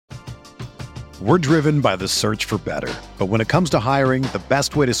We're driven by the search for better. But when it comes to hiring, the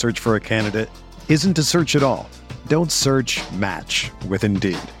best way to search for a candidate isn't to search at all. Don't search, match with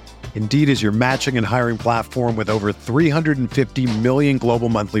Indeed. Indeed is your matching and hiring platform with over 350 million global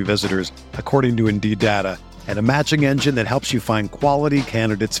monthly visitors, according to Indeed data, and a matching engine that helps you find quality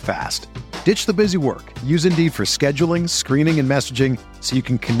candidates fast. Ditch the busy work. Use Indeed for scheduling, screening, and messaging so you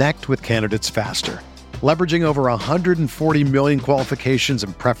can connect with candidates faster. Leveraging over 140 million qualifications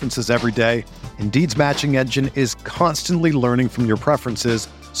and preferences every day, Indeed's matching engine is constantly learning from your preferences,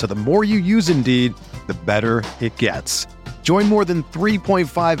 so the more you use Indeed, the better it gets. Join more than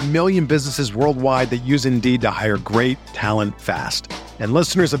 3.5 million businesses worldwide that use Indeed to hire great talent fast. And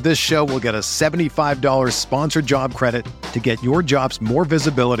listeners of this show will get a $75 sponsored job credit to get your jobs more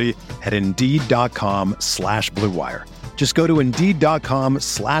visibility at Indeed.com/Blue Wire. Just go to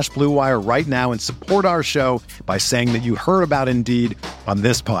Indeed.com/Blue Wire right now and support our show by saying that you heard about Indeed on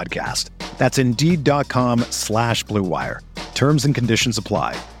this podcast. That's Indeed.com/Blue Wire. Terms and conditions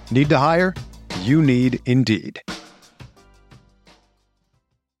apply. Need to hire? You need Indeed.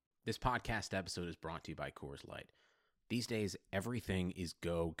 This podcast episode is brought to you by Coors Light. These days, everything is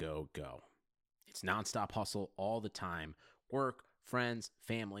go, go, go. It's nonstop hustle all the time. Work, friends,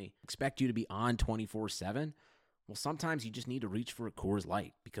 family, expect you to be on 24/7. Well, sometimes you just need to reach for a Coors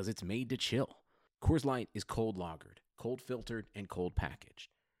Light because it's made to chill. Coors Light is cold lagered, cold filtered, and cold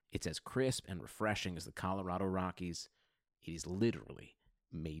packaged. It's as crisp and refreshing as the Colorado Rockies. It is literally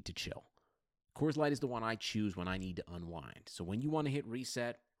made to chill. Coors Light is the one I choose when I need to unwind. So when you want to hit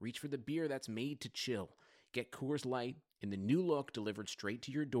reset, reach for the beer that's made to chill. Get Coors Light in the new look delivered straight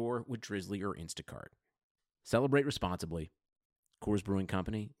to your door with Drizzly or Instacart. Celebrate responsibly. Coors Brewing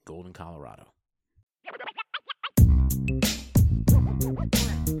Company, Golden, Colorado.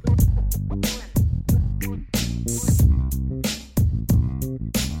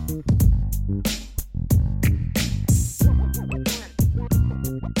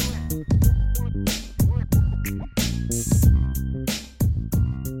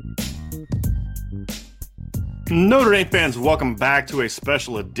 Notre Dame fans, welcome back to a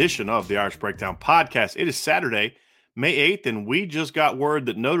special edition of the Irish Breakdown Podcast. It is Saturday, May 8th, and we just got word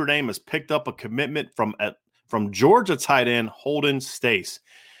that Notre Dame has picked up a commitment from Georgia tight end Holden Staes.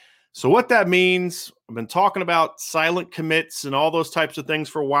 So what that means, I've been talking about silent commits and all those types of things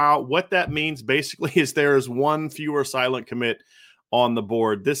for a while. What that means basically is there is one fewer silent commit on the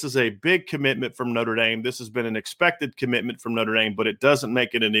board. This is a big commitment from Notre Dame. This has been an expected commitment from Notre Dame, but it doesn't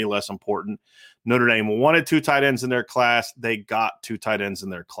make it any less important. Notre Dame wanted two tight ends in their class. They got two tight ends in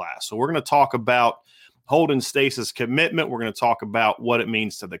their class. So we're going to talk about Holden Staes' commitment. We're going to talk about what it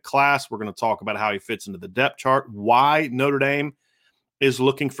means to the class. We're going to talk about how he fits into the depth chart, why Notre Dame is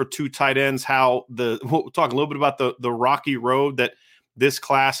looking for two tight ends, we'll talk a little bit about the rocky road that this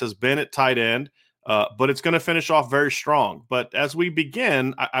class has been at tight end, but it's going to finish off very strong. But as we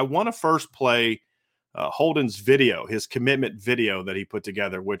begin, I want to first play Holden's video, his commitment video that he put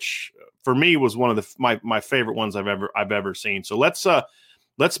together, which for me was one of my favorite ones I've ever seen. So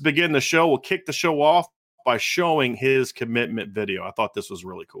let's begin the show. We'll kick the show off by showing his commitment video. I thought this was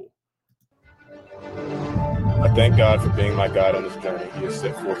really cool. I thank God for being my guide on this journey He has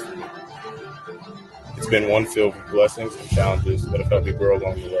set forth for me. It's been one filled with blessings and challenges that have helped me grow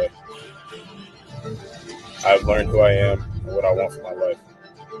along the way. I have learned who I am and what I want for my life.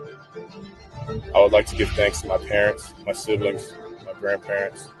 I would like to give thanks to my parents, my siblings, my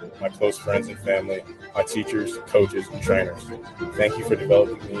grandparents, my close friends and family, my teachers, coaches, and trainers. Thank you for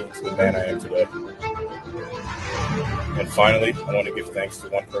developing me into the man I am today. And finally, I want to give thanks to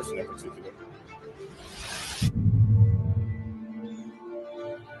one person in particular.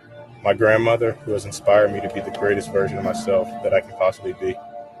 My grandmother, who has inspired me to be the greatest version of myself that I can possibly be.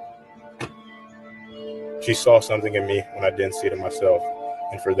 She saw something in me when I didn't see it in myself,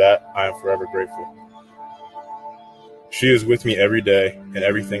 and for that, I am forever grateful. She is with me every day, and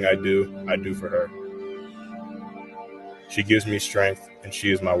everything I do for her. She gives me strength, and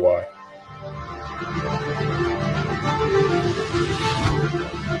she is my why.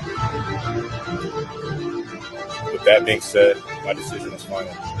 With that being said, my decision is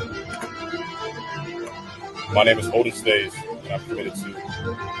final. My name is Holden Staes, and I'm committed to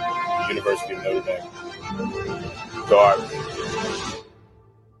the University of Notre Dame. Go Irish.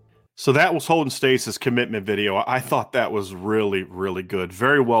 So that was Holden Staes' commitment video. I thought that was really, really good.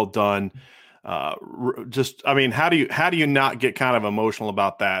 Very well done. How do you not get kind of emotional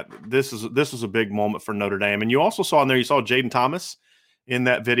about that? This was a big moment for Notre Dame. And you also saw in there, you saw Jaden Thomas in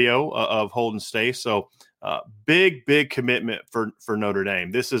that video of Holden Staes. So big commitment for Notre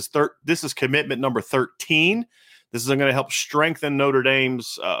Dame. This is commitment number 13 This is going to help strengthen Notre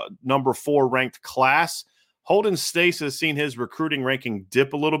Dame's number 4 ranked class. Holden Stace has seen his recruiting ranking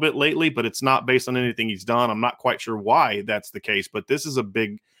dip a little bit lately, but it's not based on anything he's done. I'm not quite sure why that's the case, but this is a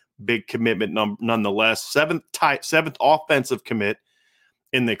big commitment nonetheless. Seventh offensive commit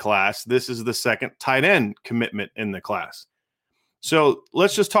in the class. This is the second tight end commitment in the class. So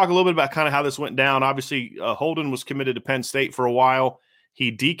let's just talk a little bit about kind of how this went down. Obviously, Holden was committed to Penn State for a while.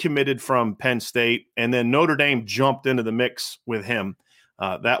 He decommitted from Penn State, and then Notre Dame jumped into the mix with him.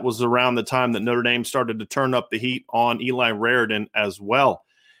 That was around the time that Notre Dame started to turn up the heat on Eli Raridon as well.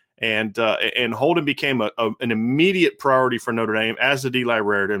 And Holden became an immediate priority for Notre Dame, as did Eli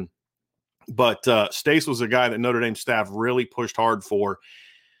Raridon. But Stace was a guy that Notre Dame staff really pushed hard for.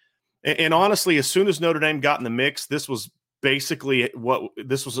 And honestly, as soon as Notre Dame got in the mix, this was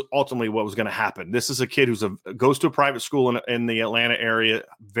ultimately what was going to happen. This is a kid goes to a private school in the Atlanta area,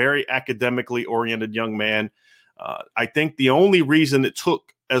 very academically oriented young man. I think the only reason it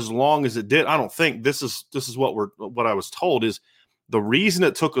took as long as it did, I don't think this is what I was told, is the reason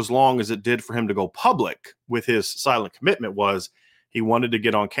it took as long as it did for him to go public with his silent commitment was he wanted to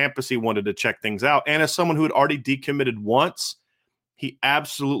get on campus. He wanted to check things out. And as someone who had already decommitted once, he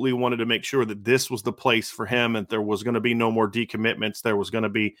absolutely wanted to make sure that this was the place for him, and there was going to be no more decommitments. There was going to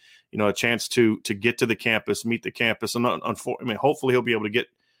be, a chance to get to the campus, meet the campus, and hopefully he'll be able to get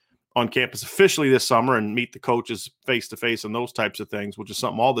on campus officially this summer and meet the coaches face to face and those types of things, which is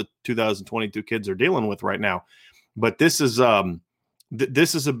something all the 2022 kids are dealing with right now. But this is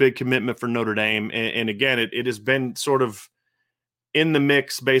a big commitment for Notre Dame, and again, it has been sort of in the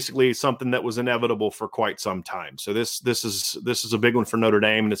mix, basically something that was inevitable for quite some time. So this is a big one for Notre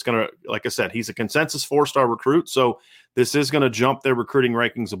Dame, and it's going to, like I said, he's a consensus 4-star recruit, so this is going to jump their recruiting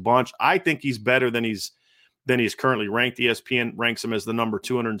rankings a bunch. I think he's better than he's currently ranked. ESPN ranks him as the number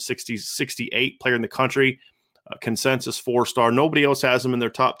 268 player in the country, consensus 4-star. Nobody else has him in their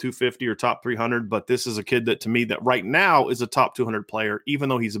top 250 or top 300, but this is a kid that, to me, that right now is a top 200 player, even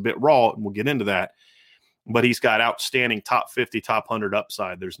though he's a bit raw, and we'll get into that. But he's got outstanding top 50, top 100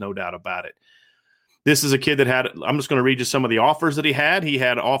 upside. There's no doubt about it. This is a kid that I'm just going to read you some of the offers that he had. He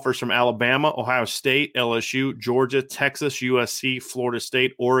had offers from Alabama, Ohio State, LSU, Georgia, Texas, USC, Florida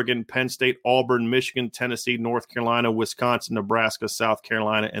State, Oregon, Penn State, Auburn, Michigan, Tennessee, North Carolina, Wisconsin, Nebraska, South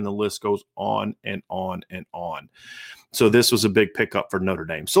Carolina, and the list goes on and on and on. So this was a big pickup for Notre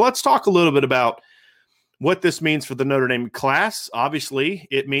Dame. So let's talk a little bit about what this means for the Notre Dame class. Obviously,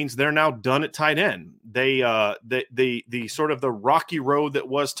 it means they're now done at tight end. The sort of the rocky road that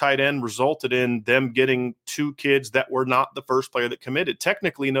was tight end resulted in them getting 2 kids that were not the first player that committed.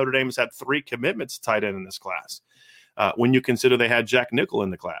 Technically, Notre Dame has had 3 commitments to tight end in this class, when you consider they had Jack Nickel in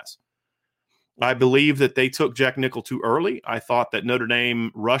the class. I believe that they took Jack Nickel too early. I thought that Notre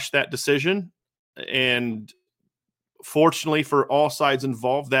Dame rushed that decision, and fortunately for all sides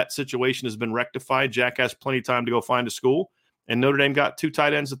involved, that situation has been rectified. Jack has plenty of time to go find a school, and Notre Dame got 2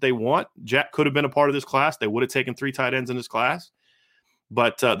 tight ends that they want. Jack could have been a part of this class. They would have taken 3 tight ends in this class,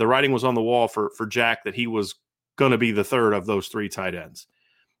 but the writing was on the wall for Jack that he was going to be the third of those 3 tight ends.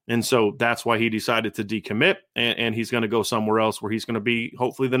 And so that's why he decided to decommit, and he's going to go somewhere else where he's going to be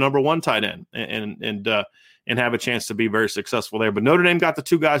hopefully the number 1 tight end and have a chance to be very successful there. But Notre Dame got the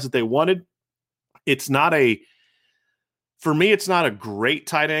 2 guys that they wanted. For me, it's not a great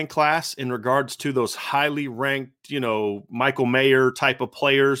tight end class in regards to those highly ranked, Michael Mayer type of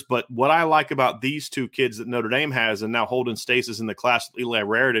players. But what I like about these 2 kids that Notre Dame has, and now Holden Stace is in the class with Eli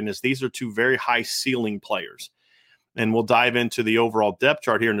Raridon, is these are 2 very high ceiling players. And we'll dive into the overall depth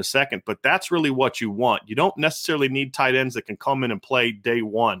chart here in a second, but that's really what you want. You don't necessarily need tight ends that can come in and play day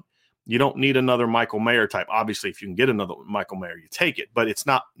one. You don't need another Michael Mayer type. Obviously, if you can get another Michael Mayer, you take it, but it's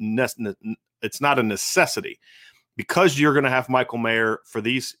not a necessity. Because you're going to have Michael Mayer for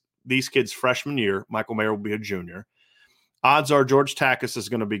these kids' freshman year. Michael Mayer will be a junior. Odds are George Takis is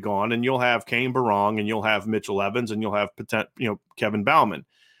going to be gone, and you'll have Kane Barong, and you'll have Mitchell Evans, and you'll have Kevin Bauman.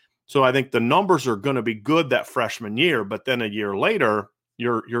 So I think the numbers are going to be good that freshman year, but then a year later,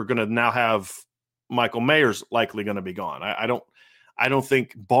 you're going to now have Michael Mayer's likely going to be gone. I don't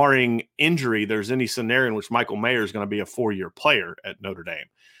think, barring injury, there's any scenario in which Michael Mayer is going to be a 4-year player at Notre Dame.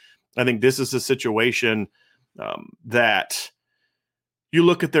 I think this is a situation that you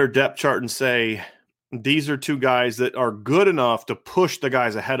look at their depth chart and say, these are 2 guys that are good enough to push the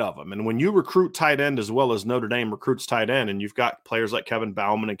guys ahead of them. And when you recruit tight end as well as Notre Dame recruits tight end, and you've got players like Kevin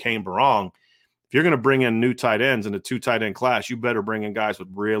Bauman and Kane Barong, if you're going to bring in new tight ends in a 2 tight end class, you better bring in guys with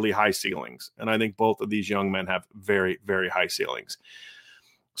really high ceilings. And I think both of these young men have very, very high ceilings.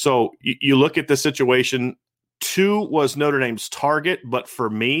 So you look at the situation, 2 was Notre Dame's target, but for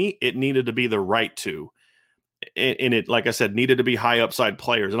me, it needed to be the right 2. And it, like I said, needed to be high upside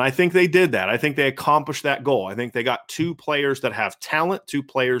players. And I think they did that. I think they accomplished that goal. I think they got two players that have talent, two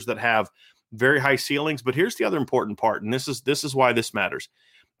players that have very high ceilings. But here's the other important part, and this is why this matters.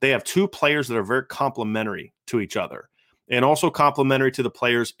 They have two players that are very complementary to each other and also complementary to the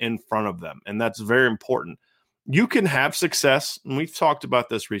players in front of them. And that's very important. You can have success, and we've talked about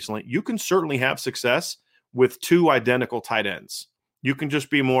this recently. You can certainly have success with two identical tight ends. You can just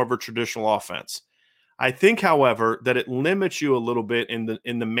be more of a traditional offense. I think, however, that it limits you a little bit in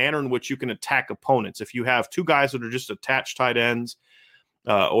the manner in which you can attack opponents. If you have two guys that are just attached tight ends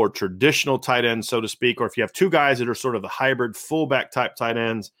or traditional tight ends, so to speak, or if you have two guys that are sort of the hybrid fullback type tight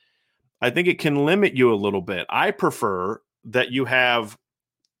ends, I think it can limit you a little bit. I prefer that you have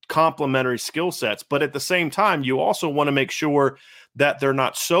complementary skill sets, but at the same time, you also want to make sure that they're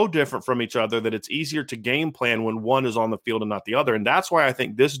not so different from each other that it's easier to game plan when one is on the field and not the other. And that's why I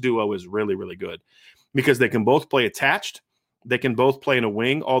think this duo is really, really good, because they can both play attached. They can both play in a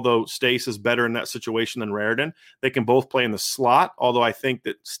wing, although Stace is better in that situation than Raridan. They can both play in the slot, although I think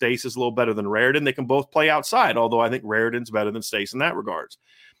that Stace is a little better than Raridan. They can both play outside, although I think Raridan's better than Stace in that regards.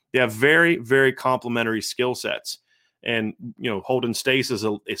 They have very, very complementary skill sets. And, Holden Stace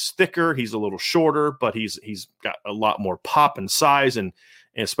is thicker. He's a little shorter, but he's got a lot more pop and size, and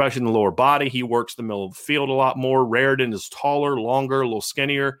especially in the lower body. He works the middle of the field a lot more. Raridan is taller, longer, a little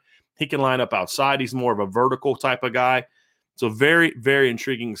skinnier. He can line up outside. He's more of a vertical type of guy. So very, very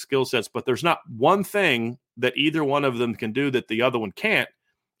intriguing skill sets, but there's not one thing that either one of them can do that the other one can't.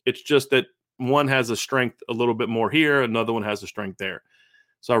 It's just that one has a strength a little bit more here, another one has a strength there.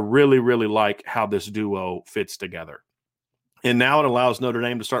 So I really, really like how this duo fits together. And now it allows Notre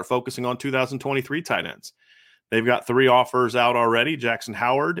Dame to start focusing on 2023 tight ends. They've got 3 offers out already, Jackson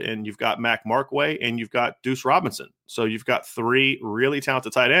Howard, and you've got Mac Markway, and you've got Deuce Robinson. So you've got 3 really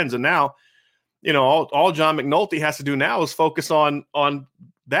talented tight ends. And now, all John McNulty has to do now is focus on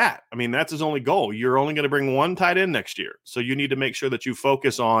that. I mean, that's his only goal. You're only going to bring 1 tight end next year. So you need to make sure that you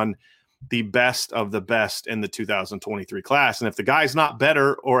focus on the best of the best in the 2023 class. And if the guy's not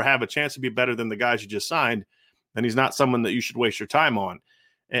better or have a chance to be better than the guys you just signed, then he's not someone that you should waste your time on.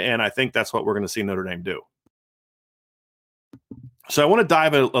 And I think that's what we're going to see Notre Dame do. So I want to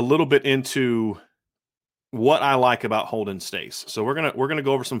dive a little bit into what I like about Holden Stace. So we're gonna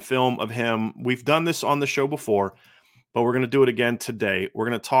go over some film of him. We've done this on the show before, but we're going to do it again today. We're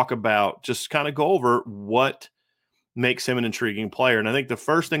going to talk about, just kind of go over what makes him an intriguing player. And I think the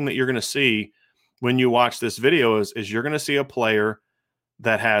first thing that you're going to see when you watch this video is you're going to see a player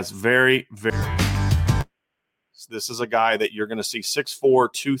that has very, very – this is a guy that you're going to see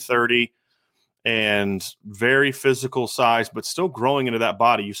 6'4", 230, and very physical size, but still growing into that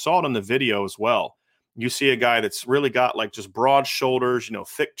body. You saw it in the video as well. You see a guy that's really got like just broad shoulders,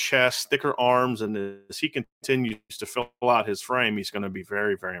 thick chest, thicker arms, and as he continues to fill out his frame, he's going to be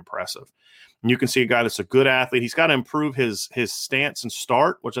very, very impressive. And you can see a guy that's a good athlete. He's got to improve his stance and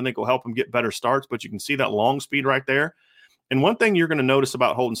start, which I think will help him get better starts, but you can see that long speed right there. And one thing you're going to notice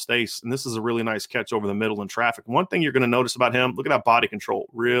about Holden Stace, and this is a really nice catch over the middle in traffic, one thing you're going to notice about him, look at that body control,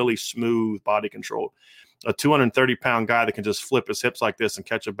 really smooth body control. A 230-pound guy that can just flip his hips like this and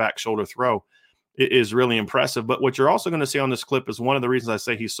catch a back shoulder throw is really impressive. But what you're also going to see on this clip is one of the reasons I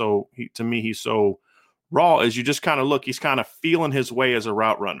say he's so raw is you just kind of look, he's kind of feeling his way as a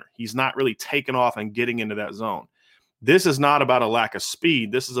route runner. He's not really taking off and getting into that zone. This is not about a lack of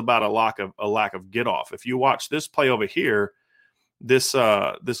speed. This is about a lack of get off. If you watch this play over here, this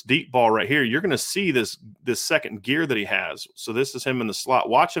deep ball right here, you're going to see this second gear that he has. So this is him in the slot.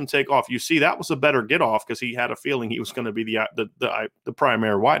 Watch him take off. You see that was a better get off because he had a feeling he was going to be the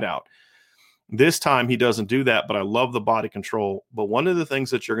primary wideout. This time he doesn't do that, but I love the body control. But one of the things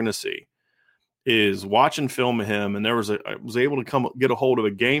that you're going to see is watching film of him, and I was able to get a hold of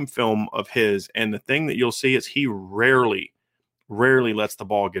a game film of his, and the thing that you'll see is he rarely lets the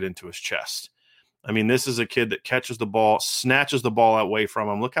ball get into his chest. I mean, this is a kid that catches the ball, snatches the ball away from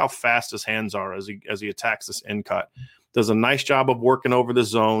him. Look how fast his hands are as he attacks this end cut. Does a nice job of working over the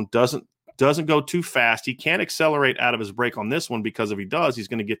zone. Doesn't go too fast. He can't accelerate out of his break on this one because if he does, he's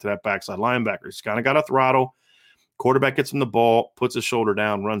going to get to that backside linebacker. He's kind of got a throttle. Quarterback gets him the ball, puts his shoulder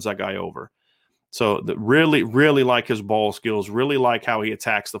down, runs that guy over. So really, really like his ball skills, really like how he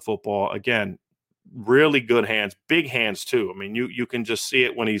attacks the football. Again, really good hands, big hands too. I mean, you can just see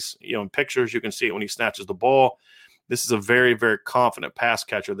it when he's, in pictures, you can see it when he snatches the ball. This is a very, very confident pass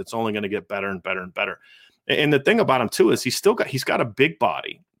catcher that's only going to get better and better and better. And the thing about him too is he's got a big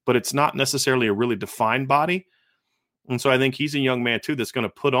body, but it's not necessarily a really defined body. And so I think he's a young man too that's going to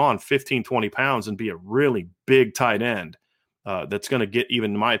put on 15, 20 pounds and be a really big tight end. that's going to get,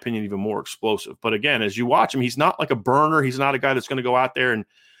 even in my opinion, even more explosive. But again, as you watch him, he's not like a burner. He's not a guy that's going to go out there and,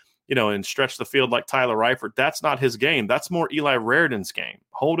 and stretch the field like Tyler Eifert. That's not his game. That's more Eli Raridon's game.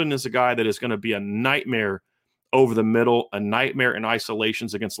 Holden is a guy that is going to be a nightmare over the middle, a nightmare in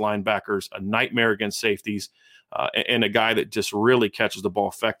isolations against linebackers, a nightmare against safeties, and a guy that just really catches the ball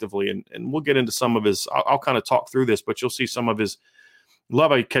effectively. And we'll get into some of his, I'll kind of talk through this, but you'll see some of his,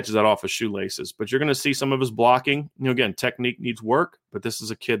 love how he catches that off his shoelaces. But you're going to see some of his blocking. Again, technique needs work, but this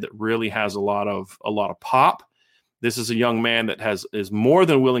is a kid that really has a lot of pop. This is a young man that is more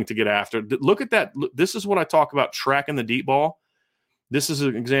than willing to get after. Look at that. This is what I talk about, tracking the deep ball. This is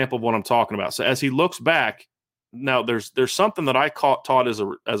an example of what I'm talking about. So as he looks back, now there's something that I taught as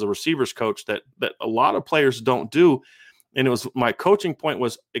a receivers coach that a lot of players don't do. And it was, my coaching point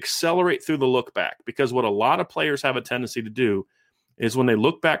was accelerate through the look back, because what a lot of players have a tendency to do is when they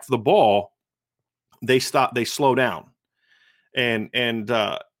look back for the ball, they slow down. And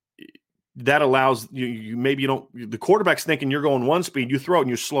that allows you maybe you don't, the quarterback's thinking you're going one speed, you throw it and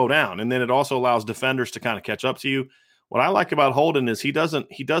you slow down. And then it also allows defenders to kind of catch up to you. What I like about Holden is he doesn't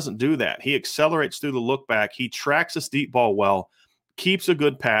do that. He accelerates through the look back. He tracks this deep ball well, keeps a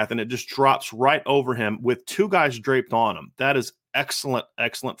good path, and it just drops right over him with two guys draped on him. That is excellent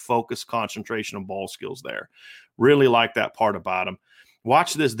focus, concentration, and ball skills there. Really like that part about him.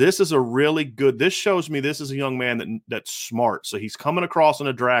 Watch this. This is a really good, this shows me this is a young man that's smart. So he's coming across on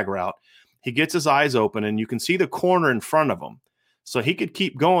a drag route. He gets his eyes open, and you can see the corner in front of him. So he could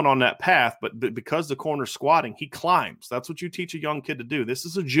keep going on that path, but because the corner's squatting, he climbs. That's what you teach a young kid to do. This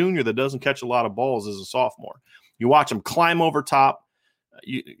is a junior that doesn't catch a lot of balls as a sophomore. You watch him climb over top.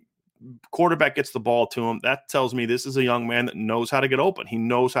 Quarterback gets the ball to him. That tells me this is a young man that knows how to get open. He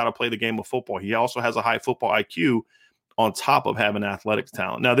knows how to play the game of football. He also has a high football IQ on top of having athletic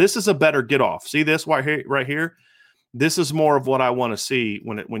talent. Now, this is a better get off. See this right here? This is more of what I want to see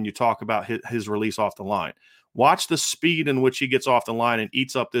when you talk about his release off the line. Watch the speed in which he gets off the line and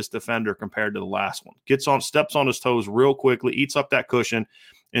eats up this defender compared to the last one. Steps on his toes real quickly, eats up that cushion,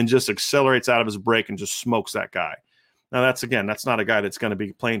 and just accelerates out of his break and just smokes that guy. Now, that's not a guy that's going to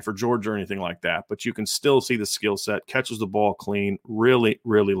be playing for Georgia or anything like that, but you can still see the skill set, catches the ball clean. Really,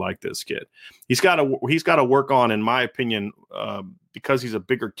 really like this kid. He's got to work on, in my opinion, because he's a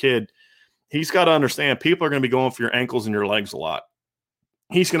bigger kid, he's got to understand people are going to be going for your ankles and your legs a lot.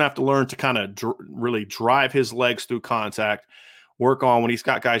 He's going to have to learn to kind of really drive his legs through contact, work on when he's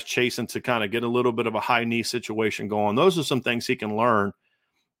got guys chasing to kind of get a little bit of a high knee situation going. Those are some things he can learn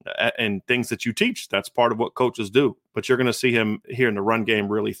and things that you teach. That's part of what coaches do. But you're going to see him here in the run game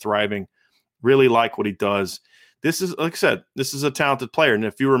really thriving, really like what he does. This is, like I said, this is a talented player. And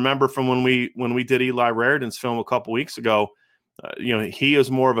if you remember from when we did Eli Raridon's film a couple weeks ago, he is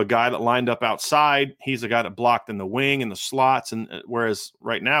more of a guy that lined up outside. He's a guy that blocked in the wing and the slots. And whereas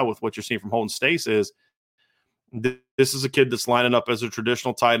right now with what you're seeing from Holden Stace is this is a kid that's lining up as a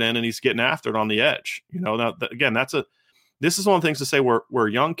traditional tight end and he's getting after it on the edge. Now, again, this is one of the things to say where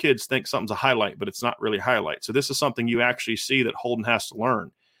young kids think something's a highlight, but it's not really a highlight. So this is something you actually see that Holden has to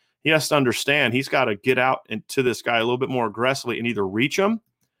learn. He has to understand he's got to get out into this guy a little bit more aggressively and either reach him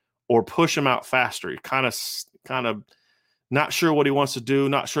or push him out faster. He kind of not sure what he wants to do,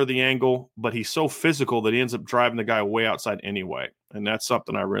 not sure the angle, but he's so physical that he ends up driving the guy way outside anyway. And that's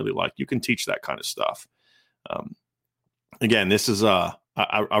something I really like. You can teach that kind of stuff. Again, this is I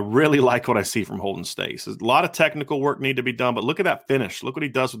really like what I see from Holden Stace. There's a lot of technical work need to be done, but look at that finish. Look what he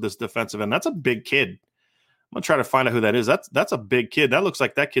does with this defensive end. That's a big kid. I'm going to try to find out who that is. That's a big kid. That looks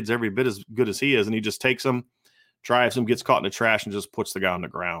like that kid's every bit as good as he is, and he just takes him, drives him, gets caught in the trash, and just puts the guy on the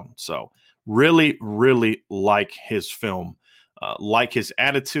ground. So really, really like his film. Like his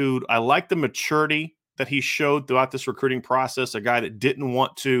attitude. I like the maturity that he showed throughout this recruiting process, a guy that didn't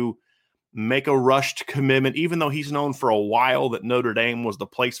want to make a rushed commitment, even though he's known for a while that Notre Dame was the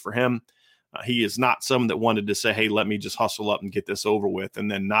place for him. He is not someone that wanted to say, hey, let me just hustle up and get this over with and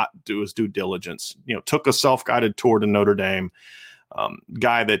then not do his due diligence. Took a self-guided tour to Notre Dame.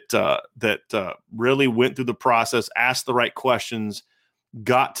 Guy that really went through the process, asked the right questions,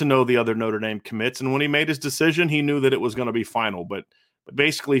 got to know the other Notre Dame commits. And when he made his decision, he knew that it was going to be final. But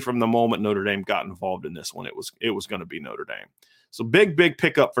basically from the moment Notre Dame got involved in this one, it was going to be Notre Dame. So big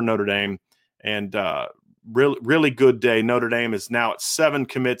pickup for Notre Dame and really, really good day. Notre Dame is now at 7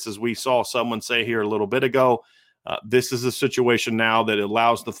 commits, as we saw someone say here a little bit ago. This is a situation now that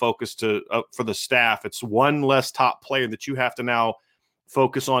allows the focus for the staff. It's one less top player that you have to now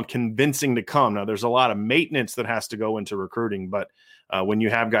focus on convincing to come. Now, there's a lot of maintenance that has to go into recruiting, but when you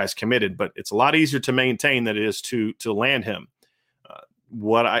have guys committed, but it's a lot easier to maintain than it is to land him.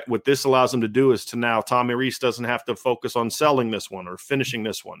 what this allows them to do is to now Tommy Rees doesn't have to focus on selling this one or finishing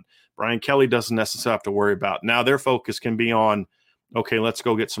this one. Brian Kelly doesn't necessarily have to worry about. Now their focus can be on, okay, let's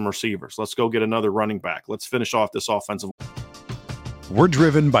go get some receivers. Let's go get another running back. Let's finish off this offensive. We're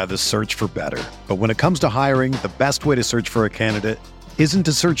driven by the search for better. But when it comes to hiring, the best way to search for a candidate isn't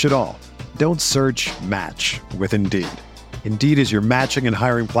to search at all. Don't search, match with Indeed. Indeed is your matching and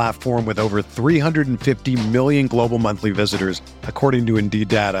hiring platform with over 350 million global monthly visitors, according to Indeed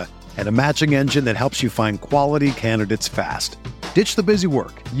data, and a matching engine that helps you find quality candidates fast. Ditch the busy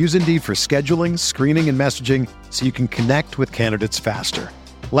work. Use Indeed for scheduling, screening, and messaging so you can connect with candidates faster.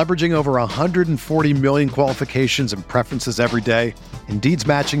 Leveraging over 140 million qualifications and preferences every day, Indeed's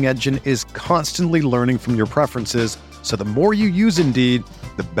matching engine is constantly learning from your preferences, so the more you use Indeed,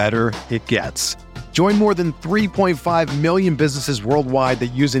 the better it gets. Join more than 3.5 million businesses worldwide that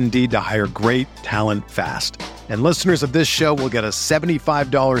use Indeed to hire great talent fast. And listeners of this show will get a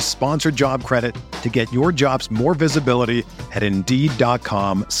 $75 sponsored job credit to get your jobs more visibility at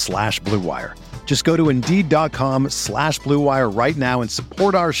Indeed.com/Blue Wire. Just go to Indeed.com/Blue Wire right now and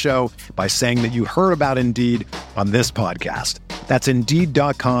support our show by saying that you heard about Indeed on this podcast. That's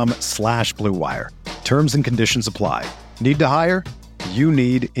Indeed.com/Blue Wire. Terms and conditions apply. Need to hire? You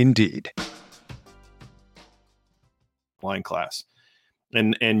need Indeed. Line class.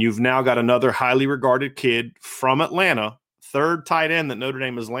 And you've now got another highly regarded kid from Atlanta, third tight end that Notre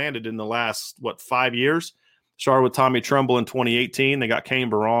Dame has landed in the last, 5 years? Started with Tommy Tremble in 2018. They got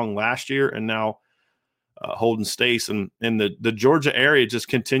Kane Barong last year, and now Holden Stace. And the Georgia area just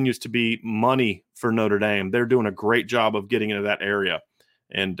continues to be money for Notre Dame. They're doing a great job of getting into that area.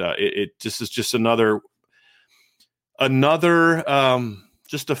 And it just is just another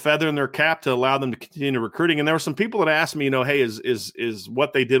just a feather in their cap to allow them to continue recruiting. And there were some people that asked me, hey, is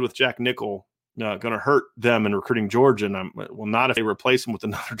what they did with Jack Nickel going to hurt them in recruiting Georgia? And not if they replace him with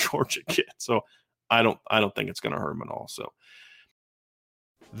another Georgia kid. So I don't think it's going to hurt them at all. So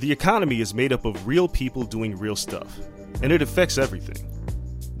the economy is made up of real people doing real stuff, and it affects everything,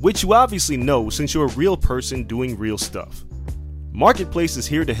 which you obviously know since you're a real person doing real stuff. Marketplace is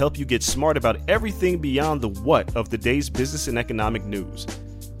here to help you get smart about everything beyond the what of the day's business and economic news.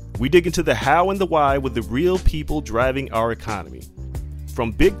 We dig into the how and the why with the real people driving our economy.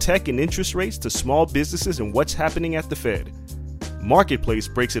 From big tech and interest rates to small businesses and what's happening at the Fed, Marketplace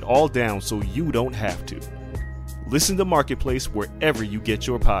breaks it all down so you don't have to. Listen to Marketplace wherever you get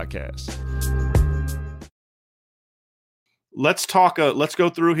your podcasts. Let's talk. Let's go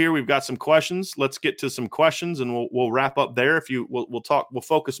through here. We've got some questions. Let's get to some questions, and we'll wrap up there. We'll talk. We'll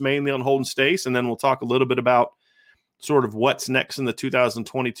focus mainly on Holden Stace, and then we'll talk a little bit about sort of what's next in the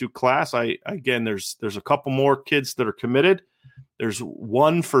 2022 class. There's a couple more kids that are committed. There's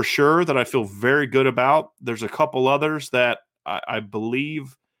one for sure that I feel very good about. There's a couple others that I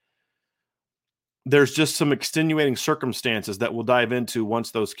believe there's just some extenuating circumstances that we'll dive into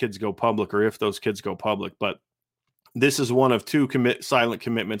once those kids go public, or if those kids go public. But this is one of two silent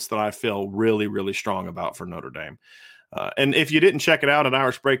commitments that I feel really, really strong about for Notre Dame. And if you didn't check it out at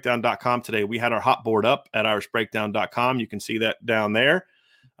irishbreakdown.com today, we had our hot board up at irishbreakdown.com. You can see that down there.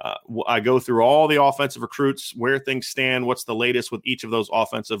 I go through all the offensive recruits, where things stand, what's the latest with each of those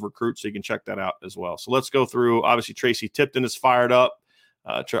offensive recruits, so you can check that out as well. So let's go through. Obviously, Tracy Tipton is fired up.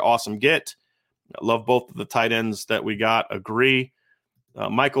 Awesome get. I love both of the tight ends that we got. Agree.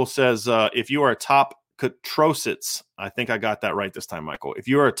 Michael says, if you are a top Trositz, I think I got that right this time, Michael. If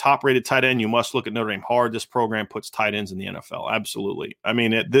you are a top-rated tight end, you must look at Notre Dame hard. This program puts tight ends in the NFL. Absolutely. I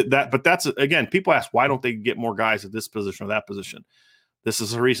mean, but that's, again, people ask, why don't they get more guys at this position or that position? This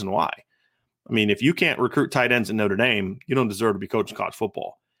is the reason why. I mean, if you can't recruit tight ends in Notre Dame, you don't deserve to be coaching college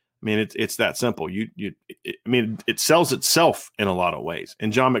football. I mean, it's that simple. It sells itself in a lot of ways.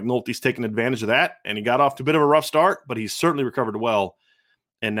 And John McNulty's taken advantage of that, and he got off to a bit of a rough start, but he's certainly recovered well.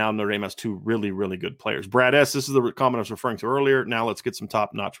 And now Notre Dame has two really, really good players. Brad S., this is the comment I was referring to earlier. Now let's get some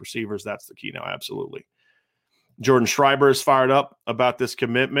top-notch receivers. That's the key now, absolutely. Jordan Schreiber is fired up about this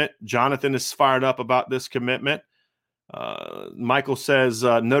commitment. Jonathan is fired up about this commitment. Michael says,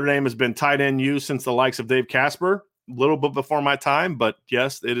 Notre Dame has been tight end used since the likes of Dave Casper. A little bit before my time, but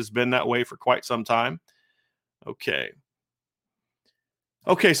yes, it has been that way for quite some time. Okay,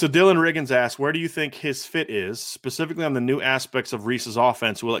 so Dylan Riggins asks, where do you think his fit is, specifically on the new aspects of Rees's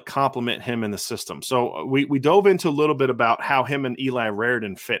offense? Will it complement him in the system? So we dove into a little bit about how him and Eli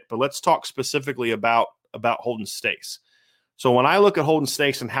Raridan fit, but let's talk specifically about Holden Stace. So when I look at Holden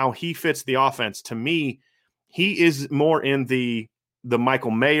Stace and how he fits the offense, to me, he is more in the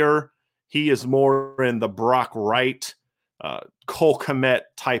Michael Mayer. He is more in the Brock Wright, Cole Kmet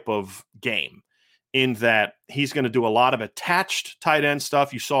type of game. in that he's going to do a lot of attached tight end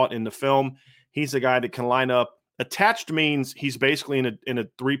stuff. You saw it in the film. He's a guy that can line up. Attached means he's basically in a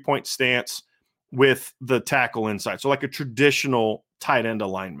 3-point stance with the tackle inside. So like a traditional tight end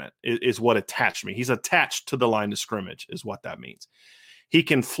alignment is what attached means. He's attached to the line of scrimmage is what that means. He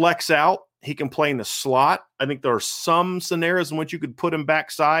can flex out. He can play in the slot. I think there are some scenarios in which you could put him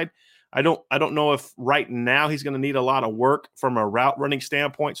backside. I don't know if right now he's going to need a lot of work from a route running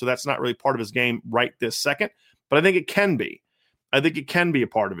standpoint, so that's not really part of his game right this second, but I think it can be. I think it can be a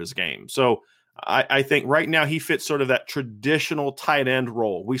part of his game. So I think right now he fits sort of that traditional tight end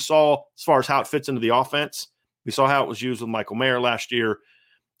role. We saw, as far as how it fits into the offense, we saw how it was used with Michael Mayer last year.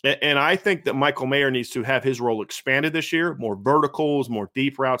 And I think that Michael Mayer needs to have his role expanded this year, more verticals, more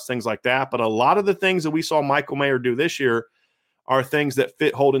deep routes, things like that. But a lot of the things that we saw Michael Mayer do this year are things that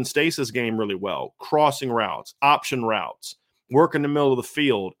fit Holden Stace's game really well. Crossing routes, option routes, work in the middle of the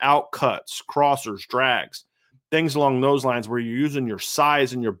field, out cuts, crossers, drags, things along those lines where you're using your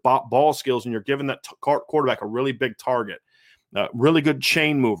size and your ball skills and you're giving that quarterback a really big target. Really good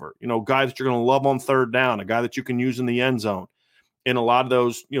chain mover, guy that you're going to love on third down, a guy that you can use in the end zone in a lot of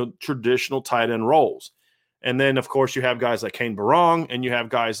those, traditional tight end roles. And then, of course, you have guys like Kane Barong and you have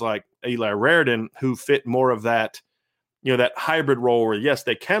guys like Eli Raridon who fit more of that, that hybrid role where, yes,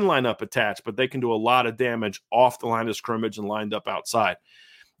 they can line up attached, but they can do a lot of damage off the line of scrimmage and lined up outside.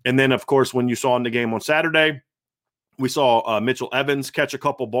 And then, of course, when you saw in the game on Saturday, we saw Mitchell Evans catch a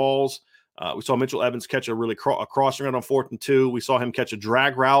couple balls. We saw Mitchell Evans catch a really crossing route on 4th and 2. We saw him catch a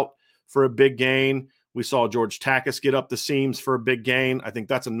drag route for a big gain. We saw George Takis get up the seams for a big gain. I think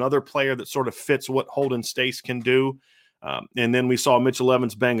that's another player that sort of fits what Holden Stace can do. And then we saw Mitchell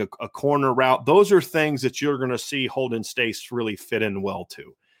Evans bang a corner route. Those are things that you're going to see Holden Stace really fit in well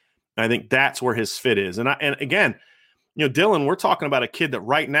to. And I think that's where his fit is. And again, Dylan, we're talking about a kid that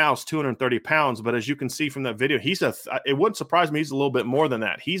right now is 230 pounds, but as you can see from that video, it wouldn't surprise me he's a little bit more than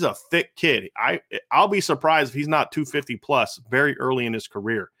that. He's a thick kid. I'll be surprised if he's not 250 plus very early in his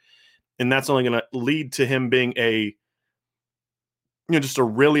career. And that's only going to lead to him being just a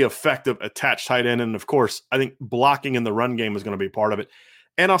really effective attached tight end. And of course, I think blocking in the run game is going to be part of it.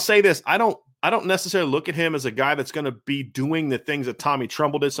 And I'll say this, I don't necessarily look at him as a guy that's going to be doing the things that Tommy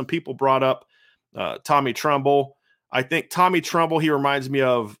Tremble did. Some people brought up Tommy Tremble. I think Tommy Tremble, he reminds me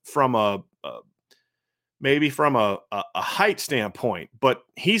of from maybe from a height standpoint, but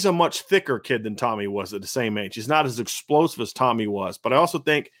he's a much thicker kid than Tommy was at the same age. He's not as explosive as Tommy was, but I also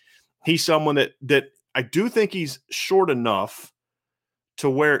think he's someone that I do think he's short enough to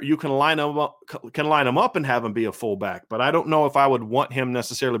where you can line him up and have him be a fullback. But I don't know if I would want him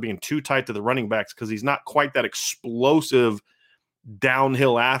necessarily being too tight to the running backs because he's not quite that explosive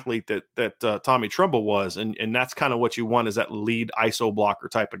downhill athlete that Tommy Tremble was. And that's kind of what you want is that lead ISO blocker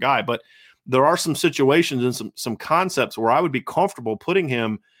type of guy. But there are some situations and some concepts where I would be comfortable putting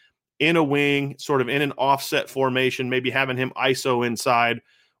him in a wing, sort of in an offset formation, maybe having him ISO inside,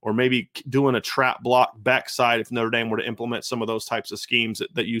 or maybe doing a trap block backside if Notre Dame were to implement some of those types of schemes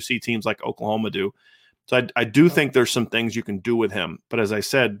that you see teams like Oklahoma do. So I do think there's some things you can do with him. But as I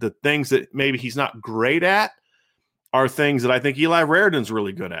said, the things that maybe he's not great at are things that I think Eli Raridon's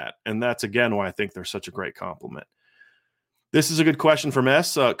really good at. And that's, again, why I think they're such a great compliment. This is a good question from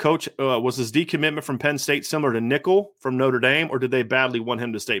S. Coach, was his decommitment from Penn State similar to Nickel from Notre Dame, or did they badly want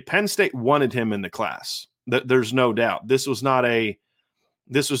him to stay? Penn State wanted him in the class. There's no doubt. This was not a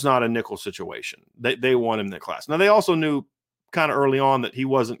Nickel situation. They want him in the class. Now, they also knew kind of early on that he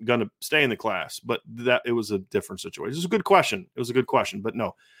wasn't going to stay in the class, but that it was a different situation. It was a good question. But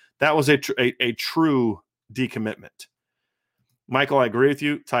no, that was a true decommitment. Michael, I agree with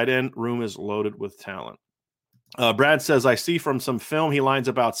you. Tight end room is loaded with talent. Brad says, I see from some film he lines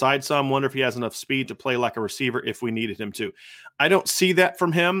up outside some. Wonder if he has enough speed to play like a receiver if we needed him to. I don't see that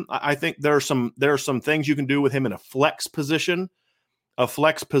from him. I think there are some things you can do with him in a flex position. A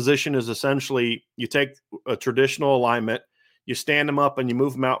flex position is essentially you take a traditional alignment, you stand him up, and you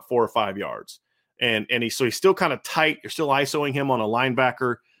move him out 4 or 5 yards. And he's still kind of tight. You're still ISOing him on a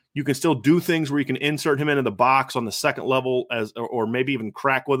linebacker. You can still do things where you can insert him into the box on the second level or maybe even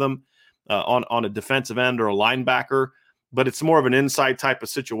crack with him on a defensive end or a linebacker. But it's more of an inside type of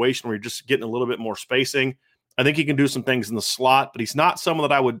situation where you're just getting a little bit more spacing. I think he can do some things in the slot, but he's not someone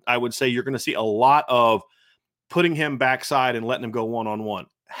that I would say you're going to see a lot of putting him backside and letting him go one-on-one.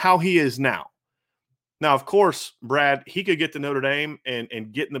 How he is now. Now, of course, Brad, he could get to Notre Dame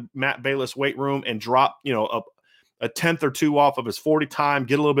and get in the Matt Balis weight room and drop, a tenth or two off of his 40 time,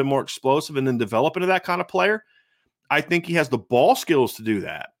 get a little bit more explosive, and then develop into that kind of player. I think he has the ball skills to do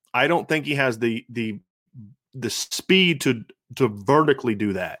that. I don't think he has the speed to vertically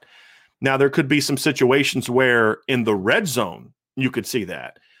do that. Now, there could be some situations where in the red zone, you could see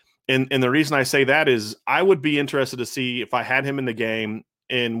that. And the reason I say that is I would be interested to see if I had him in the game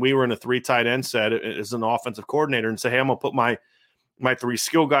and we were in a 3 tight end set as an offensive coordinator and say, hey, I'm going to put my 3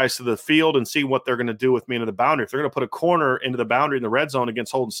 skill guys to the field and see what they're going to do with me into the boundary. If they're going to put a corner into the boundary in the red zone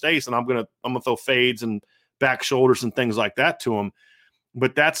against Holden Stace, and I'm going to throw fades and back shoulders and things like that to him.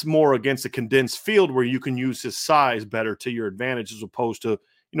 But that's more against a condensed field where you can use his size better to your advantage as opposed to,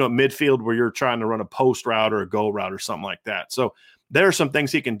 a midfield where you're trying to run a post route or a go route or something like that. So there are some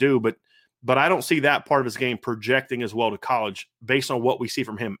things he can do, but I don't see that part of his game projecting as well to college based on what we see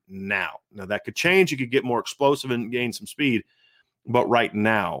from him now. Now, that could change. He could get more explosive and gain some speed. But right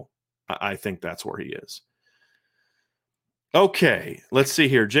now, I think that's where he is. Okay, let's see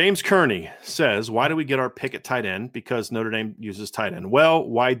here. James Kearney says, why do we get our pick at tight end? Because Notre Dame uses tight end. Well,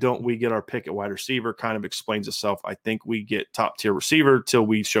 why don't we get our pick at wide receiver? Kind of explains itself. I think we get top-tier receiver till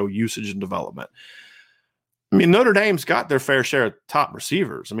we show usage and development. I mean, Notre Dame's got their fair share of top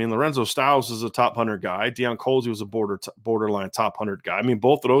receivers. I mean, Lorenzo Styles is a top 100 guy. Deion Colsey was a borderline top 100 guy. I mean,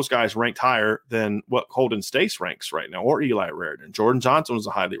 both of those guys ranked higher than what Holden Stace ranks right now, or Eli Raridon. Jordan Johnson was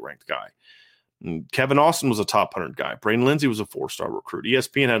a highly ranked guy. And Kevin Austin was a top 100 guy. Braden Lindsey was a 4-star recruit.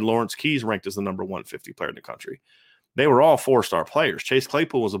 ESPN had Lawrence Keys ranked as the number 150 player in the country. They were all 4-star players. Chase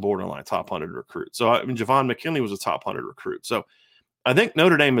Claypool was a borderline top 100 recruit. So, I mean, Javon McKinley was a top 100 recruit. So, I think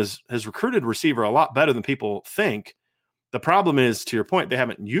Notre Dame has recruited receiver a lot better than people think. The problem is, to your point, they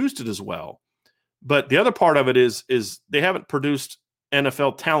haven't used it as well. But the other part of it is they haven't produced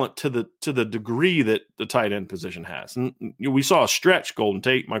NFL talent to the degree that the tight end position has. And we saw a stretch: Golden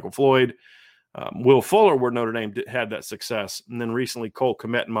Tate, Michael Floyd, Will Fuller, where Notre Dame had that success, and then recently Cole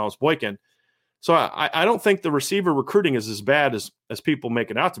Kmet and Miles Boykin. So I don't think the receiver recruiting is as bad as people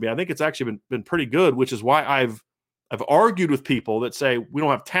make it out to be. I think it's actually been pretty good, which is why I've argued with people that say we don't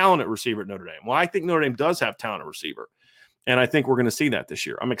have talent at receiver at Notre Dame. Well, I think Notre Dame does have talent at receiver, and I think we're going to see that this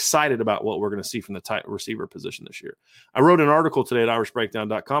year. I'm excited about what we're going to see from the tight receiver position this year. I wrote an article today at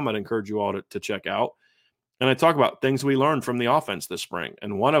irishbreakdown.com I'd encourage you all to check out, and I talk about things we learned from the offense this spring,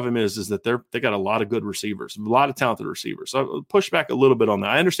 and one of them is that they got a lot of good receivers, a lot of talented receivers. So I'll push back a little bit on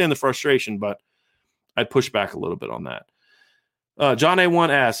that. I understand the frustration, but I'd push back a little bit on that. John A1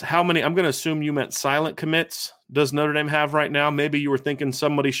 asks, how many, I'm going to assume you meant silent commits, does Notre Dame have right now? Maybe you were thinking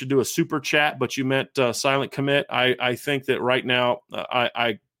somebody should do a super chat, but you meant silent commit. I think that right now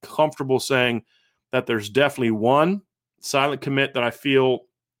I'm comfortable saying that there's definitely one silent commit that I feel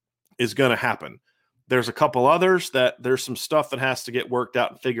is going to happen. There's a couple others that there's some stuff that has to get worked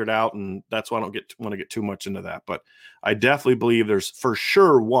out and figured out, and that's why I don't want to get too much into that. But I definitely believe there's for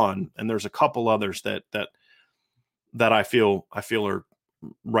sure one, and there's a couple others that I feel are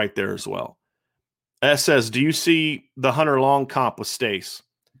right there as well. S says, do you see the Hunter Long comp with Stace?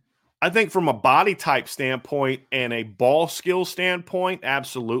 I think from a body type standpoint and a ball skill standpoint,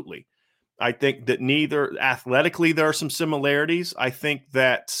 absolutely. I think that neither athletically there are some similarities. I think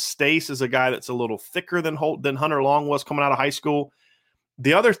that Stace is a guy that's a little thicker than Hunter Long was coming out of high school.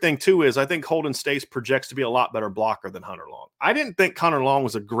 The other thing, too, is I think Holden Stace projects to be a lot better blocker than Hunter Long. I didn't think Hunter Long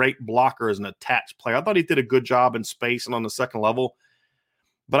was a great blocker as an attached player. I thought he did a good job in space and on the second level,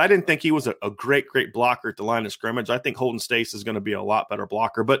 but I didn't think he was a great blocker at the line of scrimmage. I think Holden Stace is going to be a lot better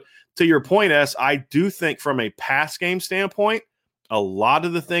blocker. But to your point, S, I do think from a pass game standpoint, a lot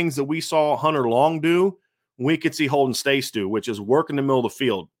of the things that we saw Hunter Long do, we could see Holden Stace do, which is work in the middle of the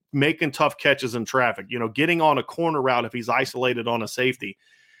field, making tough catches in traffic, getting on a corner route if he's isolated on a safety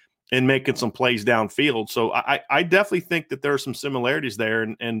and making some plays downfield. So I definitely think that there are some similarities there.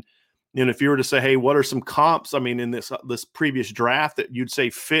 And if you were to say, hey, what are some comps? I mean, in this previous draft that you'd say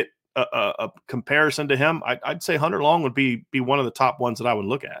fit a comparison to him, I'd say Hunter Long would be one of the top ones that I would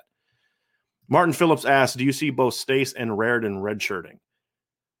look at. Martin Phillips asks, do you see both Stace and Raridon redshirting?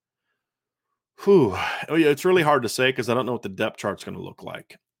 It's really hard to say because I don't know what the depth chart's going to look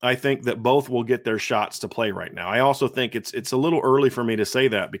like. I think that both will get their shots to play right now. I also think it's a little early for me to say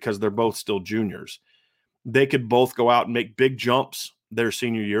that because they're both still juniors. They could both go out and make big jumps their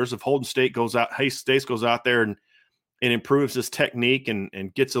senior years. If Holden Stace goes out there and improves his technique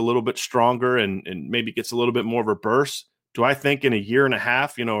and gets a little bit stronger and maybe gets a little bit more of a burst, do I think in a year and a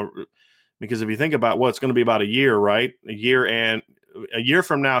half, because if you think about it's going to be about a year, right? A year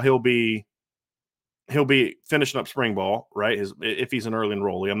from now, he'll be finishing up spring ball, right? If he's an early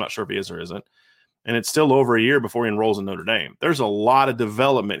enrollee, I'm not sure if he is or isn't. And it's still over a year before he enrolls in Notre Dame. There's a lot of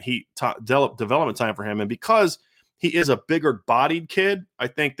development time for him. And because he is a bigger bodied kid, I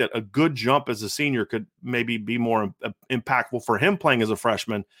think that a good jump as a senior could maybe be more impactful for him playing as a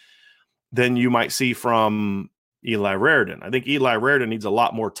freshman than you might see from Eli Raridan. I think Eli Raridan needs a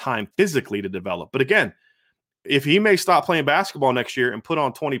lot more time physically to develop. But again, if he may stop playing basketball next year and put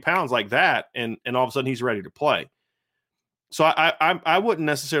on 20 pounds like that, and all of a sudden he's ready to play. So I wouldn't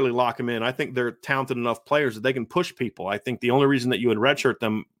necessarily lock him in. I think they're talented enough players that they can push people. I think the only reason that you would redshirt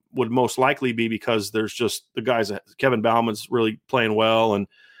them would most likely be because there's just the guys that Kevin Bauman's really playing well, and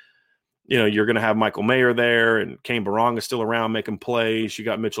you're going to have Michael Mayer there, and Kane Barong is still around making plays. You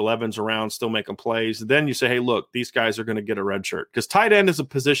got Mitchell Evans around still making plays. And then you say, hey, look, these guys are going to get a red shirt, because tight end is a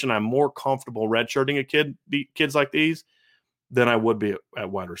position I'm more comfortable redshirting kids like these than I would be at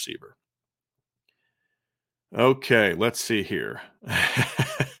wide receiver. Okay, let's see here.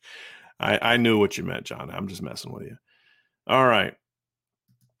 I knew what you meant, John. I'm just messing with you. All right.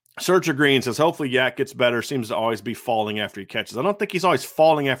 Searcher Green says, hopefully Yak gets better. Seems to always be falling after he catches. I don't think he's always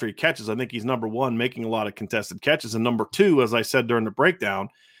falling after he catches. I think he's, number one, making a lot of contested catches. And number two, as I said during the breakdown,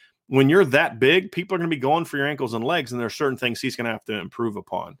 when you're that big, people are going to be going for your ankles and legs, and there are certain things he's going to have to improve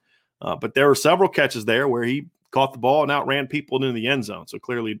upon. But there were several catches there where he caught the ball and outran people into the end zone. So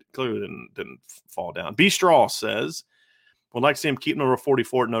clearly didn't fall down. B. Straw says, would like to see him keep number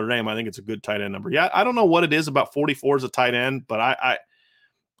 44 at Notre Dame. I think it's a good tight end number. Yeah, I don't know what it is about 44 as a tight end, but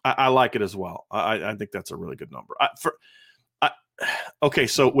I like it as well. I think that's a really good number. Okay,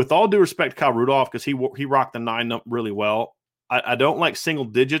 so with all due respect to Kyle Rudolph, because he rocked the 9 really well, I don't like single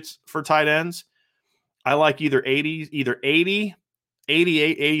digits for tight ends. I like either 80,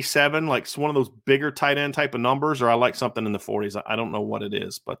 88, 87, like one of those bigger tight end type of numbers, or I like something in the 40s. I don't know what it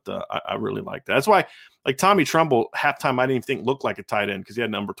is, but I really like that. That's why, like Tommy Tremble, halftime I didn't even think looked like a tight end because he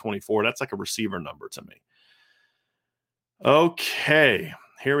had number 24. That's like a receiver number to me. Okay.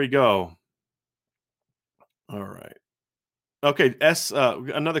 Here we go. All right. Okay.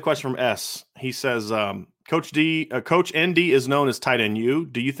 Another question from S. He says, Coach ND is known as tight end U.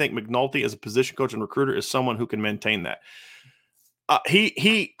 Do you think McNulty as a position coach and recruiter is someone who can maintain that?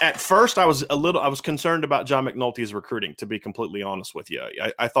 He at first I was concerned about John McNulty's recruiting, to be completely honest with you.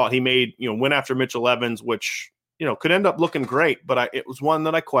 I thought he went after Mitchell Evans, which, could end up looking great, but it was one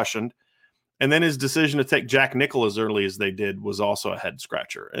that I questioned. And then his decision to take Jack Nickel as early as they did was also a head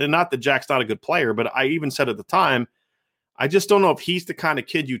scratcher. And not that Jack's not a good player, but I even said at the time, I just don't know if he's the kind of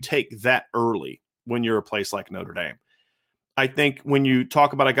kid you take that early when you're a place like Notre Dame. I think when you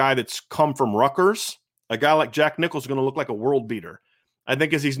talk about a guy that's come from Rutgers, a guy like Jack Nickel is going to look like a world beater. I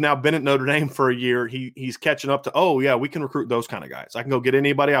think as he's now been at Notre Dame for a year, he's catching up to, oh, yeah, we can recruit those kind of guys. I can go get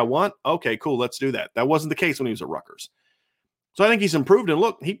anybody I want. Okay, cool, let's do that. That wasn't the case when he was at Rutgers. So I think he's improved. And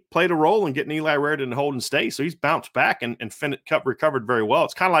look, he played a role in getting Eli Raridan and Holden State. So he's bounced back and recovered very well.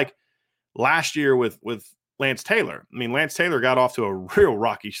 It's kind of like last year with Lance Taylor. I mean, Lance Taylor got off to a real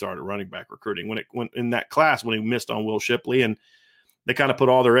rocky start at running back recruiting when in that class when he missed on Will Shipley, and they kind of put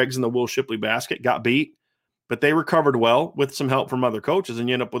all their eggs in the Will Shipley basket, got beat, but they recovered well with some help from other coaches, and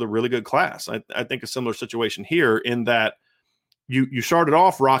you end up with a really good class. I think a similar situation here in that you started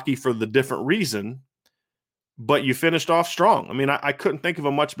off rocky for the different reason, but you finished off strong. I mean, I couldn't think of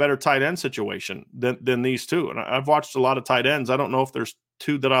a much better tight end situation than these two. And I've watched a lot of tight ends. I don't know if there's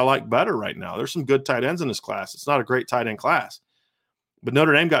two that I like better right now. There's some good tight ends in this class. It's not a great tight end class. But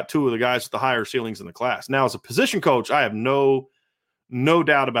Notre Dame got two of the guys with the higher ceilings in the class. Now, as a position coach, I have no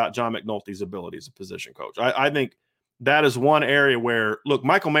doubt about John McNulty's ability as a position coach. I think that is one area where, look,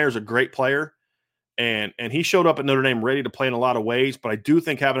 Michael Mayer's a great player. And he showed up at Notre Dame ready to play in a lot of ways. But I do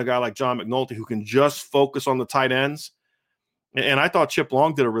think having a guy like John McNulty who can just focus on the tight ends. And I thought Chip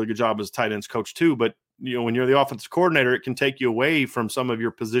Long did a really good job as a tight ends coach too. But, when you're the offensive coordinator, it can take you away from some of your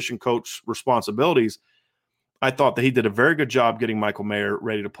position coach responsibilities. I thought that he did a very good job getting Michael Mayer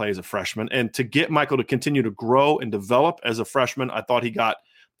ready to play as a freshman. And to get Michael to continue to grow and develop as a freshman, I thought he got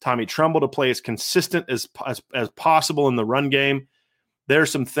Tommy Tremble to play as consistent as possible in the run game.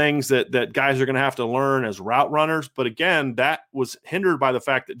 There's some things that guys are going to have to learn as route runners. But again, that was hindered by the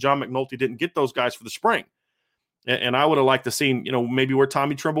fact that John McNulty didn't get those guys for the spring. And I would have liked to seen, maybe where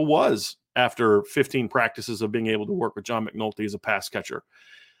Tommy Tremble was after 15 practices of being able to work with John McNulty as a pass catcher.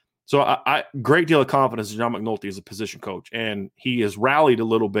 So I great deal of confidence in John McNulty as a position coach. And he has rallied a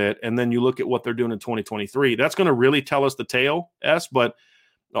little bit. And then you look at what they're doing in 2023. That's going to really tell us the tale, but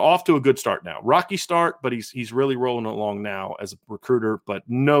off to a good start now. Rocky start, but he's really rolling along now as a recruiter, but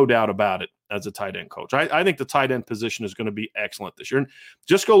no doubt about it as a tight end coach. I think the tight end position is going to be excellent this year. And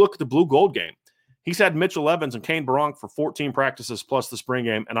just go look at the blue gold game. He's had Mitchell Evans and Kane Barong for 14 practices plus the spring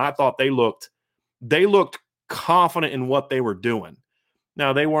game, and I thought they looked confident in what they were doing.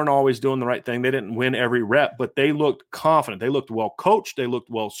 Now, they weren't always doing the right thing. They didn't win every rep, but they looked confident. They looked well coached. They looked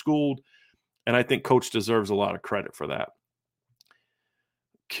well schooled, and I think Coach deserves a lot of credit for that.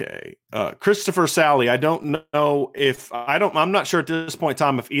 Okay. Christopher Sally, I don't know I'm not sure at this point in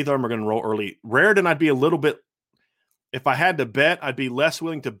time if either of them are going to roll early. Raritan, I'd be a little bit, if I had to bet, I'd be less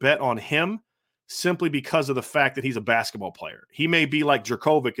willing to bet on him simply because of the fact that he's a basketball player. He may be like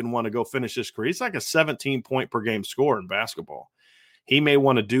Jerkovic and want to go finish his career. He's like a 17-point per game scorer in basketball. He may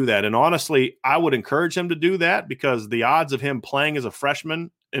want to do that. And honestly, I would encourage him to do that because the odds of him playing as a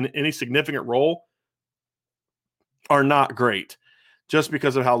freshman in any significant role are not great just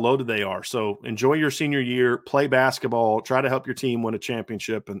because of how loaded they are. So enjoy your senior year, play basketball, try to help your team win a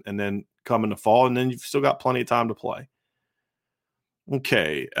championship, and then come in the fall, and then you've still got plenty of time to play.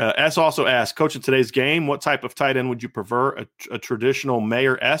 Okay. S also asked, Coach, in today's game, what type of tight end would you prefer, a traditional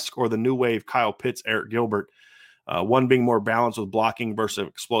Mayer-esque or the new wave Kyle Pitts, Eric Gilbert? One being more balanced with blocking versus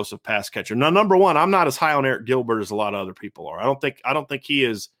explosive pass catcher. Now, number one, I'm not as high on Eric Gilbert as a lot of other people are. I don't think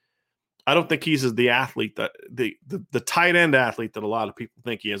he's the athlete that the tight end athlete that a lot of people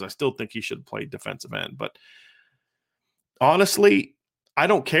think he is. I still think he should play defensive end, but honestly, I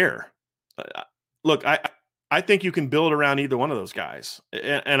don't care. Look, I think you can build around either one of those guys.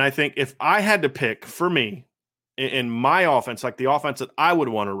 And I think if I had to pick for me in my offense, like the offense that I would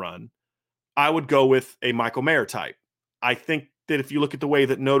want to run, I would go with a Michael Mayer type. I think that if you look at the way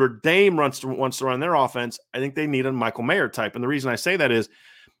that Notre Dame wants to run their offense, I think they need a Michael Mayer type. And the reason I say that is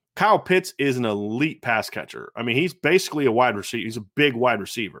Kyle Pitts is an elite pass catcher. I mean, he's basically a wide receiver. He's a big wide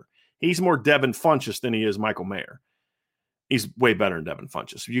receiver. He's more Devin Funchess than he is Michael Mayer. He's way better than Devin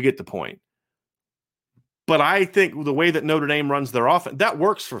Funchess. You get the point. But I think the way that Notre Dame runs their offense, that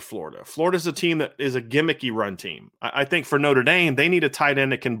works for Florida. Florida's a team that is a gimmicky run team. I think for Notre Dame, they need a tight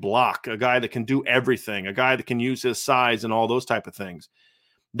end that can block, a guy that can do everything, a guy that can use his size and all those type of things.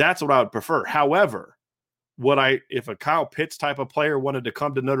 That's what I would prefer. However, if a Kyle Pitts type of player wanted to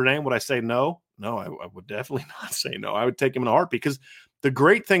come to Notre Dame, would I say no? No, I would definitely not say no. I would take him in a heartbeat because the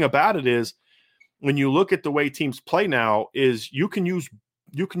great thing about it is when you look at the way teams play now is you can use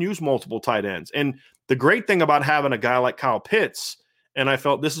multiple tight ends. And the great thing about having a guy like Kyle Pitts, and I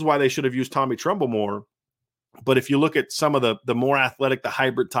felt this is why they should have used Tommy Tremble more. But if you look at some of the more athletic, the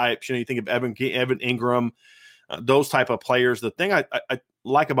hybrid types, you think of Evan Ingram, those type of players. The thing I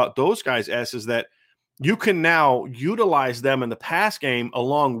like about those guys, is that you can now utilize them in the pass game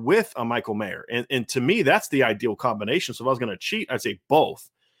along with a Michael Mayer. And to me, that's the ideal combination. So if I was going to cheat, I'd say both.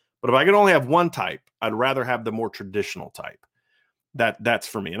 But if I could only have one type, I'd rather have the more traditional type. That's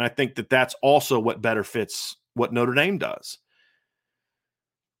for me. And I think that's also what better fits what Notre Dame does.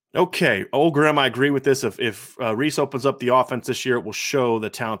 Okay. Old Grim, I agree with this. If Reese opens up the offense this year, it will show the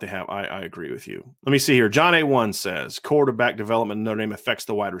talent they have. I agree with you. Let me see here. John A1 says quarterback development in Notre Dame affects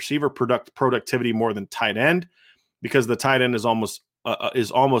the wide receiver productivity more than tight end because the tight end is almost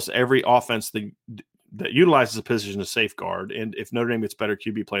every offense that utilizes a position to safeguard. And if Notre Dame gets better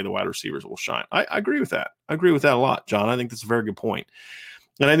QB play, the wide receivers will shine. I agree with that. I agree with that a lot, John. I think that's a very good point.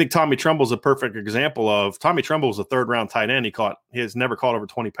 And I think Tommy Tremble is a perfect example of Tommy Tremble was a third-round tight end. He has never caught over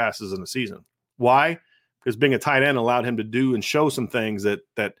 20 passes in a season. Why? Because being a tight end allowed him to do and show some things that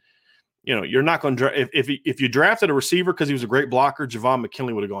you're not going to – if you drafted a receiver because he was a great blocker, Javon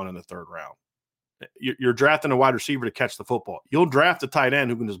McKinley would have gone in the third round. You're drafting a wide receiver to catch the football. You'll draft a tight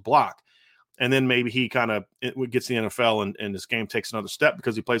end who can just block. And then maybe he kind of gets the NFL and his game takes another step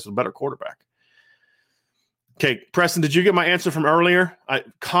because he plays with a better quarterback. Okay, Preston, did you get my answer from earlier?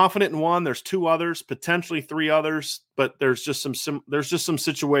 Confident in one. There's two others, potentially three others, but there's just some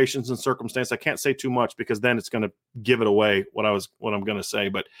situations and circumstances. I can't say too much because then it's going to give it away what I'm going to say.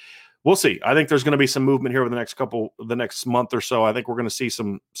 But we'll see. I think there's going to be some movement here over the next month or so. I think we're going to see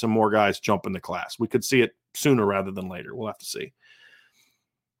some more guys jump in the class. We could see it sooner rather than later. We'll have to see.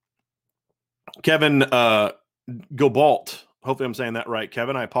 Kevin Gobalt. Hopefully I'm saying that right,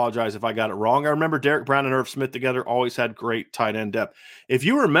 Kevin. I apologize if I got it wrong. I remember Derek Brown and Irv Smith together always had great tight end depth. If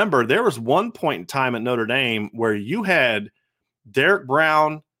you remember, there was one point in time at Notre Dame where you had Derek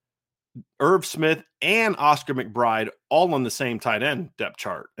Brown, Irv Smith, and Oscar McBride all on the same tight end depth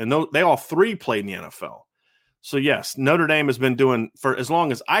chart. And they all three played in the NFL. So, yes, Notre Dame has been doing for as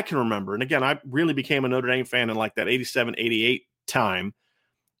long as I can remember. And, again, I really became a Notre Dame fan in like that 87, 88 time.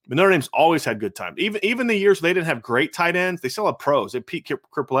 But Notre Dame's always had good times. Even the years they didn't have great tight ends, they still had pros. They Pete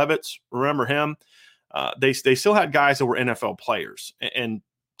Kriplevitz, remember him? They still had guys that were NFL players. And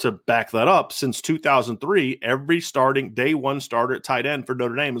to back that up, since 2003, every day one starter at tight end for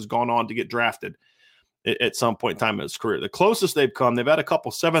Notre Dame has gone on to get drafted at some point in time in his career. The closest they've come, they've had a couple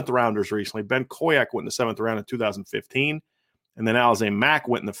seventh-rounders recently. Ben Koyak went in the seventh round in 2015, and then Alize Mack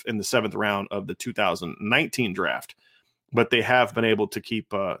went in the seventh round of the 2019 draft. But they have been able to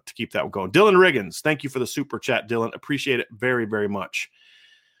keep that going. Dylan Riggins, thank you for the super chat, Dylan. Appreciate it very, very much.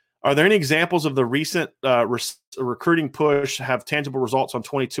 Are there any examples of the recent recruiting push have tangible results on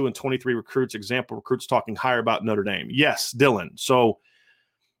 22 and 23 recruits? Example, recruits talking higher about Notre Dame. Yes, Dylan. So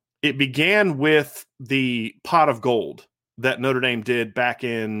it began with the pot of gold that Notre Dame did back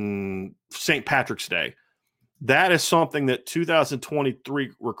in St. Patrick's Day. That is something that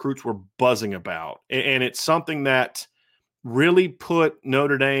 2023 recruits were buzzing about. And it's something that really put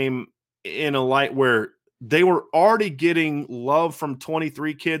Notre Dame in a light where they were already getting love from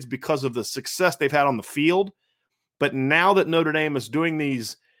 23 kids because of the success they've had on the field. But now that Notre Dame is doing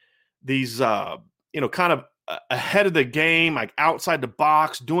these kind of ahead of the game, like outside the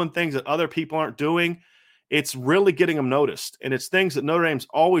box, doing things that other people aren't doing, it's really getting them noticed. And it's things that Notre Dame's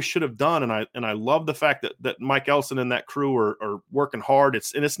always should have done. And I love the fact that Mike Elson and that crew are working hard.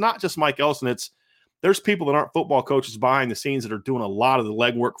 It's not just Mike Elson. There's people that aren't football coaches behind the scenes that are doing a lot of the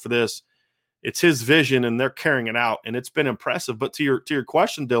legwork for this. It's his vision, and they're carrying it out, and it's been impressive. But to your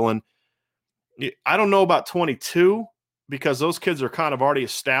question, Dylan, I don't know about 22 because those kids are kind of already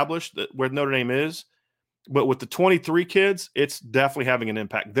established where Notre Dame is. But with the 23 kids, it's definitely having an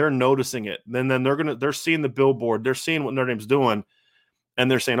impact. They're noticing it. Then they're seeing the billboard, they're seeing what Notre Dame's doing,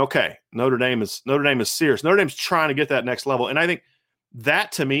 and they're saying, okay, Notre Dame is serious. Notre Dame's trying to get that next level. And I think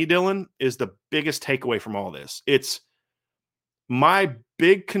that, to me, Dylan, is the biggest takeaway from all this. It's my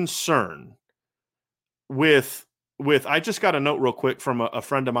big concern with I just got a note real quick from a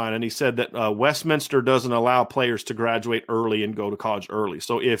friend of mine, and he said that Westminster doesn't allow players to graduate early and go to college early.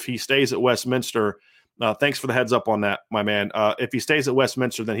 So if he stays at Westminster, thanks for the heads up on that, my man. If he stays at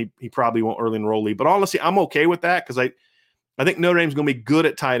Westminster, then he probably won't early enrollee. But honestly, I'm okay with that because I think Notre Dame's going to be good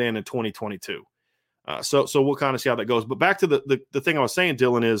at tight end in 2022. So we'll kind of see how that goes. But back to the thing I was saying,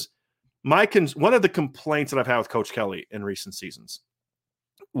 Dylan, is one of the complaints that I've had with Coach Kelly in recent seasons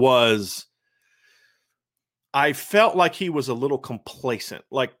was I felt like he was a little complacent.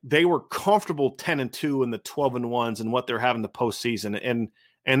 Like they were comfortable 10-2 and the 12-1s and what they're having the postseason,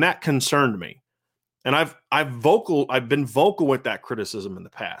 and that concerned me. And I've been vocal with that criticism in the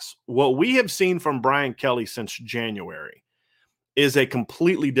past. What we have seen from Brian Kelly since January is a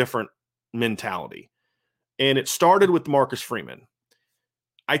completely different mentality. And it started with Marcus Freeman.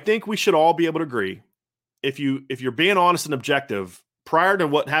 I think we should all be able to agree, if you're being honest and objective, prior to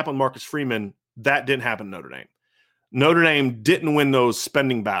what happened with Marcus Freeman, that didn't happen to Notre Dame. Notre Dame didn't win those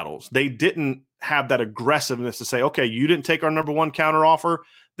spending battles. They didn't have that aggressiveness to say, okay, you didn't take our number one counter offer,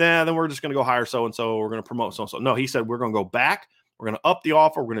 then we're just going to go hire so-and-so, we're going to promote so-and-so. No, he said, we're going to go back, we're going to up the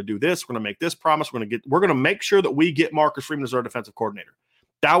offer, we're going to do this, we're going to make this promise, we're going to make sure that we get Marcus Freeman as our defensive coordinator.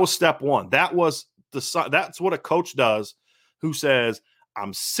 That was step one. That's what a coach does who says,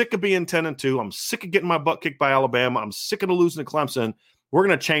 I'm sick of being 10-2, I'm sick of getting my butt kicked by Alabama, I'm sick of losing to Clemson, we're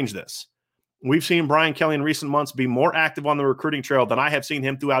going to change this. We've seen Brian Kelly in recent months be more active on the recruiting trail than I have seen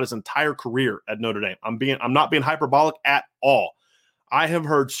him throughout his entire career at Notre Dame. I'm not being hyperbolic at all. I have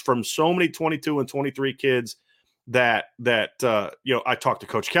heard from so many 22 and 23 kids that I talked to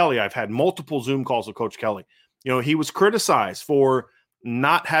Coach Kelly. I've had multiple Zoom calls with Coach Kelly. He was criticized for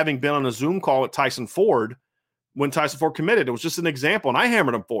not having been on a Zoom call with Tyson Ford when Tyson Ford committed. It was just an example, and I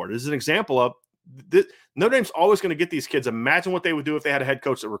hammered him for it. This is an example of this. Notre Dame's always going to get these kids. Imagine what they would do if they had a head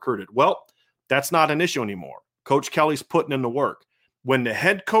coach that recruited. Well, that's not an issue anymore. Coach Kelly's putting in the work. When the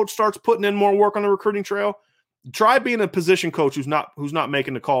head coach starts putting in more work on the recruiting trail, try being a position coach who's not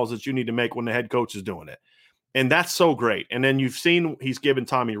making the calls that you need to make when the head coach is doing it. And that's so great. And then you've seen he's given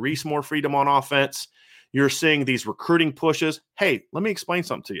Tommy Rees more freedom on offense. You're seeing these recruiting pushes. Hey, let me explain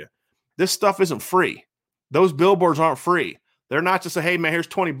something to you. This stuff isn't free. Those billboards aren't free. They're not just a, hey, man, here's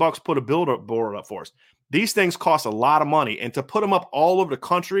 $20, put a billboard up for us. These things cost a lot of money. And to put them up all over the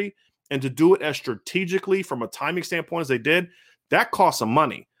country and to do it as strategically from a timing standpoint as they did, that costs some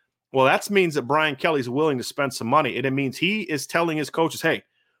money. Well, that means that Brian Kelly's willing to spend some money. And it means he is telling his coaches, hey,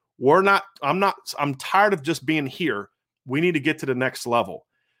 I'm tired of just being here. We need to get to the next level.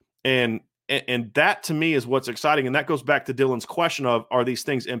 And that to me is what's exciting. And that goes back to Dylan's question of, are these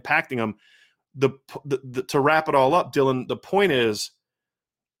things impacting them? To wrap it all up, Dylan, the point is,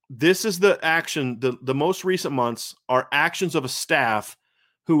 this is the action, the most recent months are actions of a staff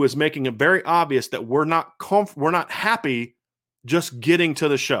who is making it very obvious that we're not happy just getting to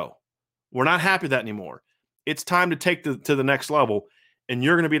the show. We're not happy with that anymore. It's time to take to the next level, and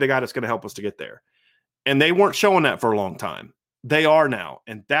you're going to be the guy that's going to help us to get there. And they weren't showing that for a long time. They are now,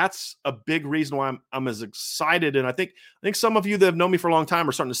 and that's a big reason why I'm as excited. And I think some of you that have known me for a long time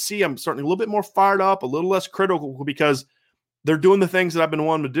are starting to see I'm starting a little bit more fired up, a little less critical, because they're doing the things that I've been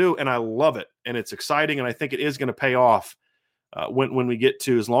wanting to do, and I love it, and it's exciting, and I think it is going to pay off when we get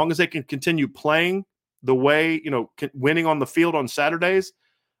to, as long as they can continue playing the way, winning on the field on Saturdays.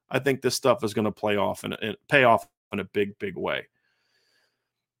 I think this stuff is going to pay off in a big, big way.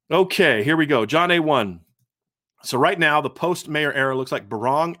 Okay, here we go. John A1. So right now, the post-Mayer era looks like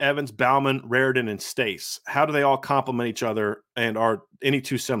Barong, Evans, Bauman, Raridan, and Stace. How do they all complement each other, and are any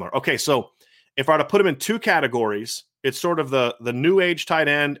two similar? Okay, so if I were to put them in two categories, it's sort of the new age tight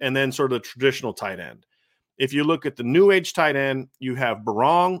end and then sort of the traditional tight end. If you look at the new age tight end, you have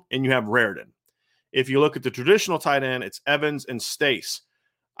Barong and you have Raridan. If you look at the traditional tight end, it's Evans and Stace.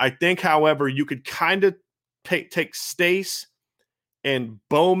 I think, however, you could kind of take Stace and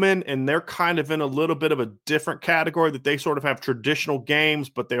Bowman, and they're kind of in a little bit of a different category, that they sort of have traditional games,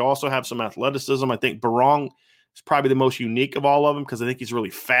 but they also have some athleticism. I think Barong is probably the most unique of all of them because I think he's really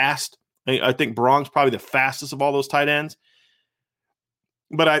fast. I think Barong's probably the fastest of all those tight ends.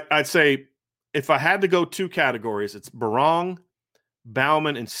 But I'd say if I had to go two categories, it's Barong,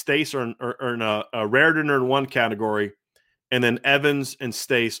 Bauman, and Stace are in Raridan are in one category, and then Evans and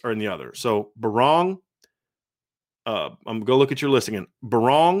Stace are in the other. So Barong, I'm going to go look at your list again.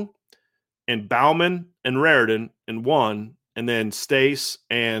 Barong and Bauman and Raridan in one, and then Stace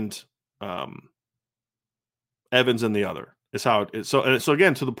and Evans in the other. Is how it is. So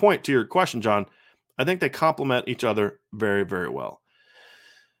again, to the point, to your question, John, I think they complement each other very, very well.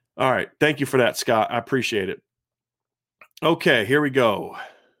 All right. Thank you for that, Scott. I appreciate it. Okay, here we go.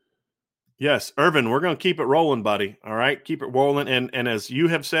 Yes, Irvin, we're going to keep it rolling, buddy. All right, keep it rolling. And as you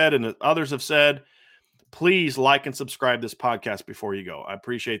have said and others have said, please like and subscribe this podcast before you go. I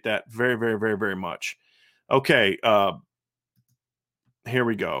appreciate that very, very, very, very much. Okay, here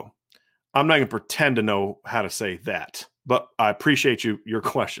we go. I'm not going to pretend to know how to say that, but I appreciate your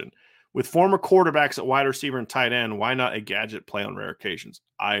question. With former quarterbacks at wide receiver and tight end, why not a gadget play on rare occasions?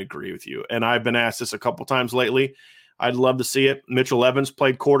 I agree with you. And I've been asked this a couple times lately. I'd love to see it. Mitchell Evans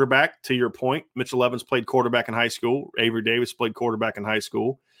played quarterback, to your point. Mitchell Evans played quarterback in high school. Avery Davis played quarterback in high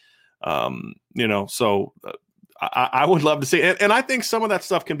school. So I would love to see it. And I think some of that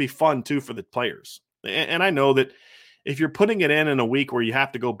stuff can be fun too for the players. And I know that if you're putting it in a week where you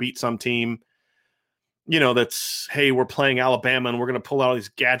have to go beat some team, that's, hey, we're playing Alabama and we're going to pull out all these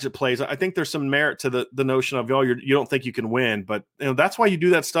gadget plays. I think there's some merit to the notion of, you don't think you can win, but that's why you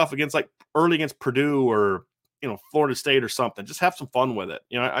do that stuff against early against Purdue or, Florida State or something. Just have some fun with it.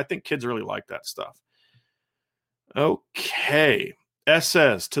 I think kids really like that stuff. Okay. S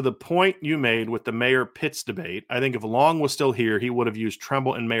says, to the point you made with the Mayer-Pitts debate, I think if Long was still here, he would have used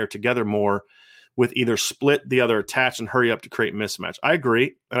Tremble and Mayer together more, with either split the other attached and hurry up to create mismatch. I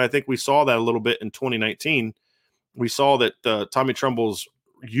agree. And I think we saw that a little bit in 2019. We saw that Tommy Tremble's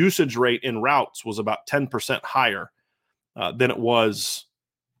usage rate in routes was about 10% higher than it was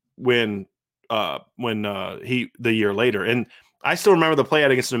when the year later. And I still remember the play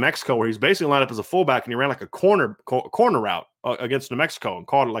out against New Mexico where he's basically lined up as a fullback and he ran like a corner route against New Mexico and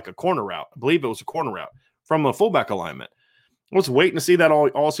called it like a corner route. I believe it was a corner route from a fullback alignment. I was waiting to see that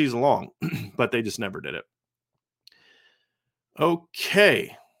all season long, but they just never did it.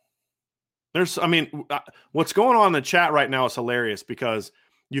 Okay. What's going on in the chat right now is hilarious because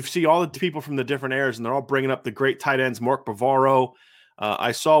you see all the people from the different eras and they're all bringing up the great tight ends, Mark Bavaro.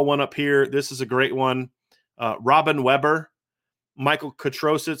 I saw one up here. This is a great one. Robin Weber. Michael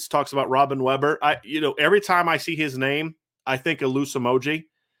Katrositz talks about Robin Weber. Every time I see his name, I think of Lou Somoji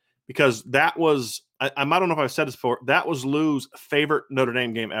because that was, I don't know if I've said this before, that was Lou's favorite Notre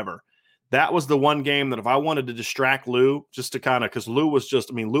Dame game ever. That was the one game that if I wanted to distract Lou, just to kind of, because Lou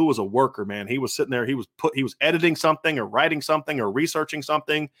was a worker, man. He was sitting there, he was editing something or writing something or researching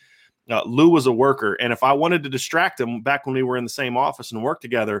something. Lou was a worker. And if I wanted to distract him back when we were in the same office and worked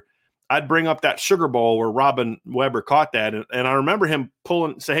together, I'd bring up that Sugar Bowl where Robin Weber caught that. And I remember him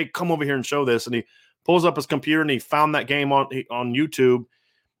say, hey, come over here and show this. And he pulls up his computer and he found that game on YouTube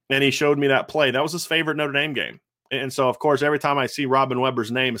and he showed me that play. That was his favorite Notre Dame game. And so, of course, every time I see Robin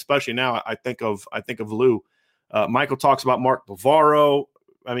Weber's name, especially now, I think of Lou. Michael talks about Mark Bavaro.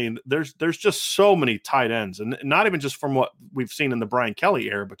 I mean, there's just so many tight ends, and not even just from what we've seen in the Brian Kelly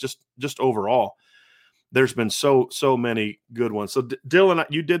era, but just overall. There's been so many good ones. So Dylan,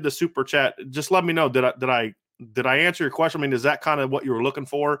 you did the super chat. Just let me know. Did I answer your question? I mean, is that kind of what you were looking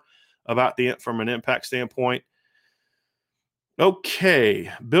for about from an impact standpoint?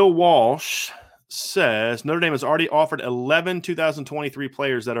 Okay. Bill Walsh says Notre Dame has already offered 11 2023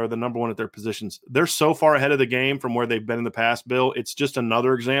 players that are the number one at their positions. They're so far ahead of the game from where they've been in the past, Bill. It's just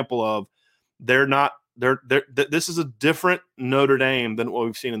another example of this is a different Notre Dame than what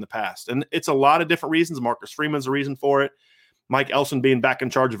we've seen in the past. And it's a lot of different reasons. Marcus Freeman's a reason for it. Mike Elson being back in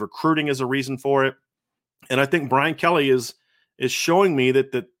charge of recruiting is a reason for it. And I think Brian Kelly is showing me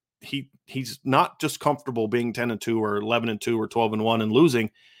that he's not just comfortable being 10-2 or 11-2 or 12-1 and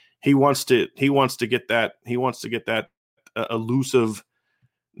losing. he wants to get that elusive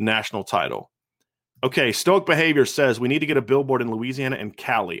national title. Okay, Stoic Behavior says we need to get a billboard in Louisiana and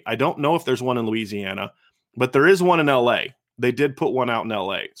Cali. I don't know if there's one in Louisiana, but there is one in LA. They did put one out in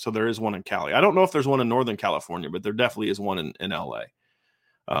LA, so there is one in Cali. I don't know if there's one in Northern California, but there definitely is one in LA.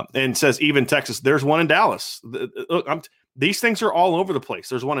 And says even Texas, there's one in Dallas. Look, these things are all over the place.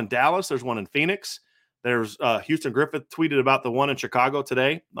 There's one in Dallas. There's one in Phoenix. There's Houston Griffith tweeted about the one in Chicago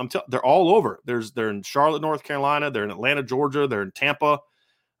today. They're all over. They're in Charlotte, North Carolina. They're in Atlanta, Georgia. They're in Tampa.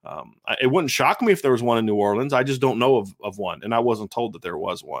 It wouldn't shock me if there was one in New Orleans. I just don't know of one, and I wasn't told that there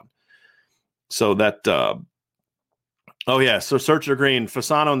was one. So that so Searcher Green,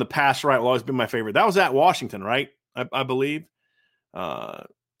 Fasano in the pass right will always be my favorite. That was at Washington, right? I believe.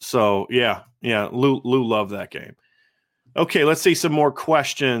 So yeah, Lou loved that game. Okay, let's see some more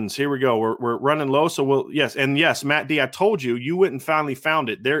questions. Here we go. We're running low, so yes, Matt D. I told you went and finally found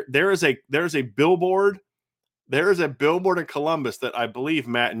it. There is a billboard. There is a billboard in Columbus that I believe,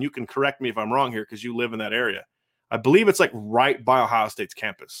 Matt, and you can correct me if I'm wrong here because you live in that area. I believe it's like right by Ohio State's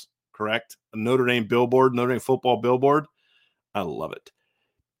campus. Correct? A Notre Dame billboard, Notre Dame football billboard. I love it.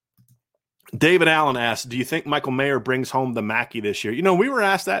 David Allen asked, do you think Michael Mayer brings home the Mackey this year? We were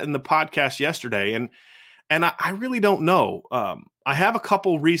asked that in the podcast yesterday, and I really don't know. I have a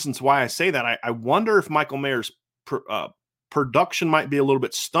couple reasons why I say that. I wonder if Michael Mayer's production might be a little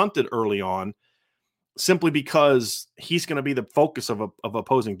bit stunted early on, simply because he's going to be the focus of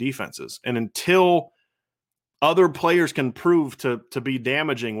opposing defenses. And until other players can prove to be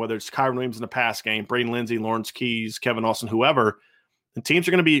damaging, whether it's Kyron Williams in the pass game, Braden Lindsey, Lawrence Keys, Kevin Austin, whoever, the teams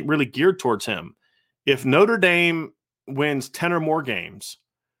are going to be really geared towards him. If Notre Dame wins 10 or more games,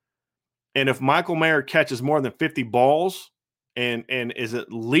 and if Michael Mayer catches more than 50 balls and is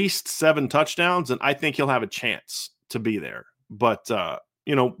at least 7 touchdowns, then I think he'll have a chance to be there. But,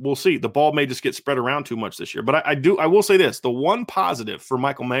 we'll see. The ball may just get spread around too much this year. But I will say this. The one positive for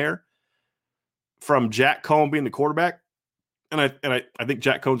Michael Mayer from Jack Cohn being the quarterback, and I think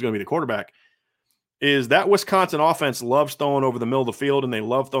Jack Cohn's going to be the quarterback, is that Wisconsin offense loves throwing over the middle of the field, and they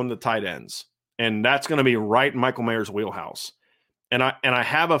love throwing the tight ends. And that's going to be right in Michael Mayer's wheelhouse. And I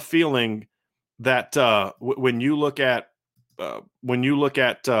have a feeling that when you look at how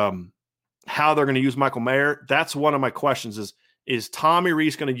they're going to use Michael Mayer, that's one of my questions is Tommy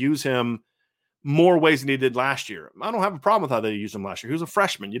Rees going to use him more ways than he did last year? I don't have a problem with how they used him last year. He was a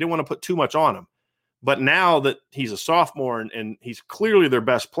freshman. You didn't want to put too much on him. But now that he's a sophomore and he's clearly their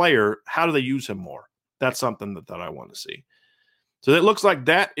best player, how do they use him more? That's something that I want to see. So it looks like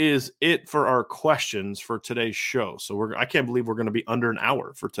that is it for our questions for today's show. So I can't believe we're going to be under an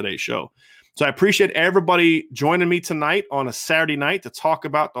hour for today's show. So I appreciate everybody joining me tonight on a Saturday night to talk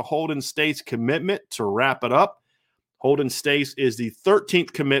about the Holden State's commitment. To wrap it up, Holden State is the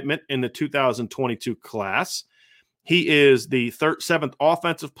 13th commitment in the 2022 class. He is the 7th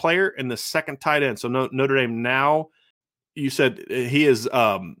offensive player and the 2nd tight end. So Notre Dame now, you said he is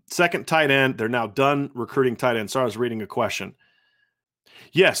 2nd tight end. They're now done recruiting tight end. Sorry, I was reading a question.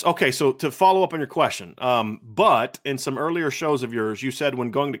 Yes. Okay. So to follow up on your question, but in some earlier shows of yours, you said when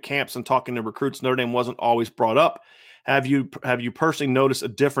going to camps and talking to recruits, Notre Dame wasn't always brought up. Have you personally noticed a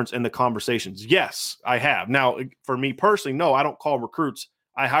difference in the conversations? Yes, I have. Now, for me personally, no, I don't call recruits.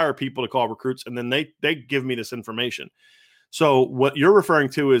 I hire people to call recruits, and then they give me this information. So what you're referring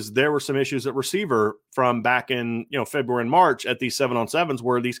to is there were some issues at receiver from back in February and March at these 7-on-7s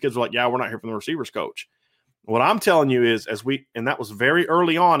where these kids were like, yeah, we're not here from the receivers coach. What I'm telling you is and that was very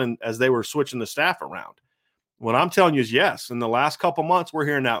early on and as they were switching the staff around. What I'm telling you is yes, in the last couple months, we're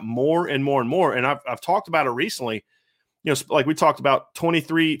hearing that more and more and more. And I've talked about it recently, like we talked about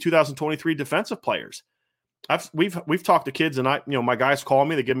 2023 defensive players. We've talked to kids and my guys call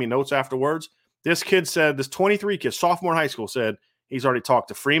me, they give me notes afterwards. This kid said, this 23 kid, sophomore in high school, said he's already talked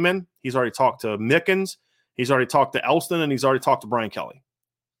to Freeman. He's already talked to Mickens. He's already talked to Elston, and he's already talked to Brian Kelly.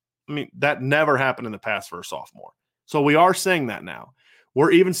 I mean, that never happened in the past for a sophomore. So we are seeing that now.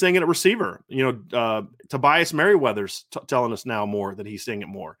 We're even seeing it at receiver. Tobias Merriweather's telling us now more that he's seeing it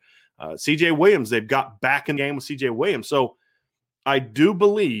more. CJ Williams, they've got back in the game with CJ Williams. So I do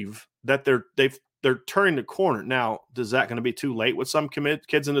believe that they're turning the corner. Now, is that going to be too late with some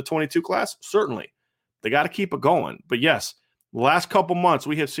kids in the 22 class? Certainly. They got to keep it going. But yes, the last couple months,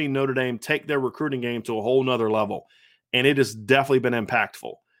 we have seen Notre Dame take their recruiting game to a whole nother level, and it has definitely been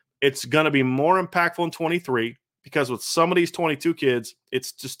impactful. It's going to be more impactful in 23 because with some of these 22 kids,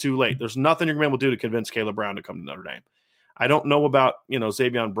 it's just too late. There's nothing you're going to be able to do to convince Caleb Brown to come to Notre Dame. I don't know about,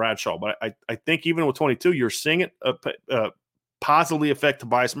 Xavier Bradshaw, but I think even with 22, you're seeing it positively affect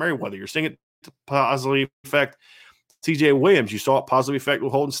Tobias Merriweather. You're seeing it positively affect TJ Williams. You saw it positively affect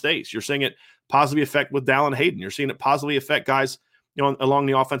with Holden Stace. You're seeing it positively affect with Dallin Hayden. You're seeing it positively affect guys, along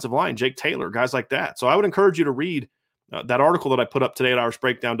the offensive line, Jake Taylor, guys like that. So I would encourage you to read that article that I put up today at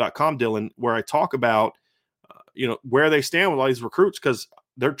irishbreakdown.com, Dylan, where I talk about, where they stand with all these recruits, because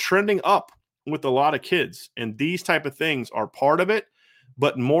they're trending up with a lot of kids, and these type of things are part of it.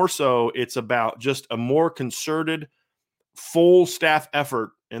 But more so, it's about just a more concerted, full staff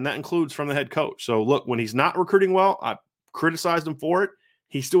effort, and that includes from the head coach. So look, when he's not recruiting well, I criticized him for it.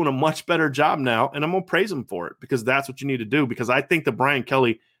 He's doing a much better job now, and I'm going to praise him for it, because that's what you need to do, because I think that Brian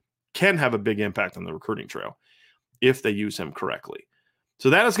Kelly can have a big impact on the recruiting trail if they use him correctly. So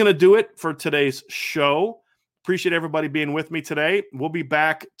that is going to do it for today's show. Appreciate everybody being with me today. We'll be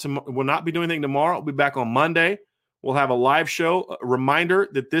back. We'll not be doing anything tomorrow. We'll be back on Monday. We'll have a live show. A reminder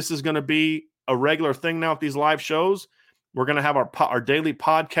that this is going to be a regular thing now with these live shows. We're going to have our daily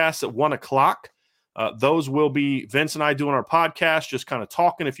podcasts at 1 o'clock. Those will be Vince and I doing our podcast, just kind of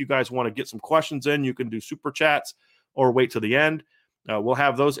talking. If you guys want to get some questions in, you can do super chats or wait till the end. We'll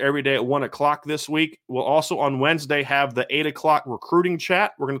have those every day at 1 o'clock this week. We'll also on Wednesday have the 8 o'clock recruiting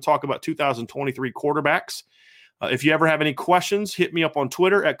chat. We're going to talk about 2023 quarterbacks. If you ever have any questions, hit me up on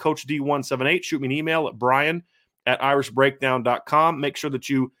Twitter at CoachD178. Shoot me an email at brian@irishbreakdown.com. Make sure that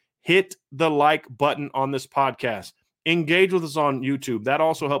you hit the like button on this podcast. Engage with us on YouTube. That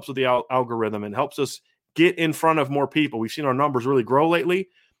also helps with the algorithm and helps us get in front of more people. We've seen our numbers really grow lately.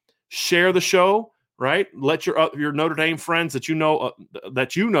 Share the show, right? Let your Notre Dame friends that you know,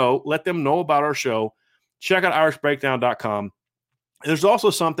 let them know about our show. Check out irishbreakdown.com. There's also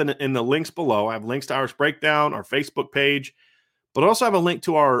something in the links below. I have links to Irish Breakdown, our Facebook page, but I also have a link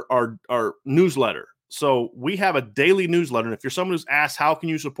to our newsletter. So we have a daily newsletter. And if you're someone who's asked, how can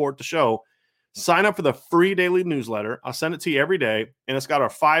you support the show? Sign up for the free daily newsletter. I'll send it to you every day, and it's got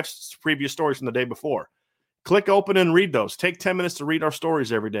our 5 previous stories from the day before. Click open and read those. Take 10 minutes to read our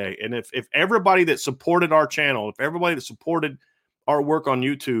stories every day. And if everybody that supported our channel, if everybody that supported our work on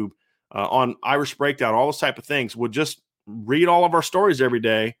YouTube, on Irish Breakdown, all those type of things, would just read all of our stories every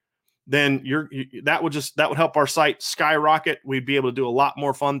day, then that would help our site skyrocket. We'd be able to do a lot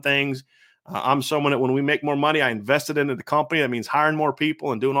more fun things. I'm someone that when we make more money, I invested into the company. That means hiring more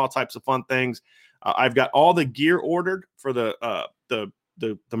people and doing all types of fun things. I've got all the gear ordered for the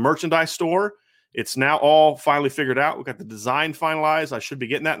merchandise store. It's now all finally figured out. We've got the design finalized. I should be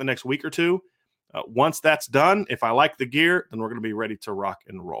getting that in the next week or two. Once that's done, if I like the gear, then we're going to be ready to rock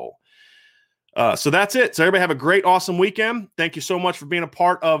and roll. So that's it. So everybody have a great, awesome weekend. Thank you so much for being a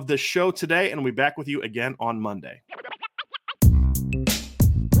part of the show today, and we'll be back with you again on Monday.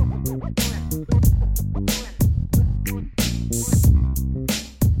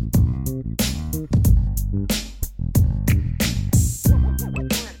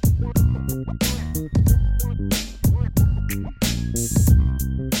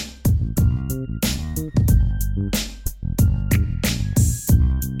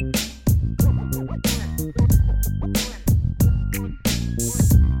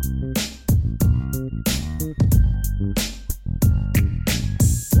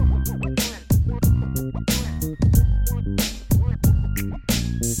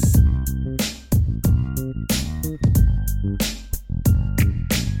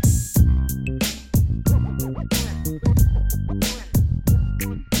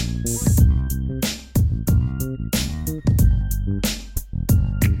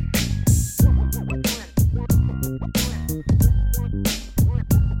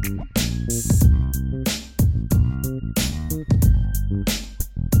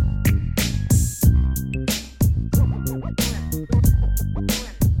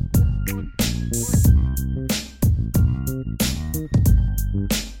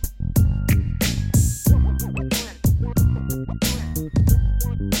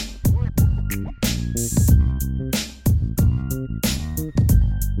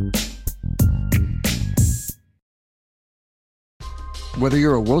 Whether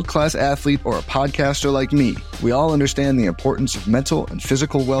you're a world-class athlete or a podcaster like me, we all understand the importance of mental and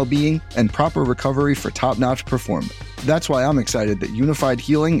physical well-being and proper recovery for top-notch performance. That's why I'm excited that Unified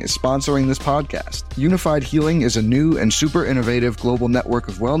Healing is sponsoring this podcast. Unified Healing is a new and super innovative global network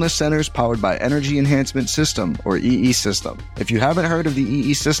of wellness centers powered by Energy Enhancement System, or EE System. If you haven't heard of the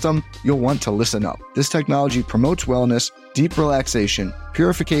EE System, you'll want to listen up. This technology promotes wellness, deep relaxation,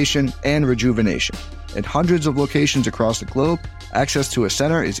 purification, and rejuvenation. In hundreds of locations across the globe, access to a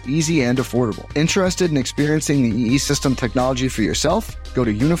center is easy and affordable. Interested in experiencing the EE System technology for yourself? Go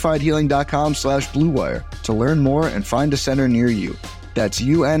to unifiedhealing.com/bluewire to learn more and find a center near you. That's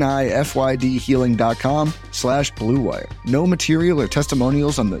unifydhealing.com/Blue Wire. No material or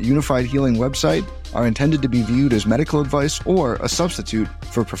testimonials on the Unified Healing website are intended to be viewed as medical advice or a substitute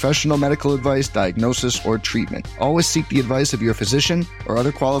for professional medical advice, diagnosis, or treatment. Always seek the advice of your physician or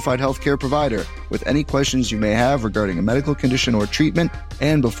other qualified healthcare provider with any questions you may have regarding a medical condition or treatment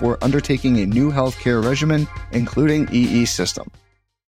and before undertaking a new healthcare regimen, including EE system.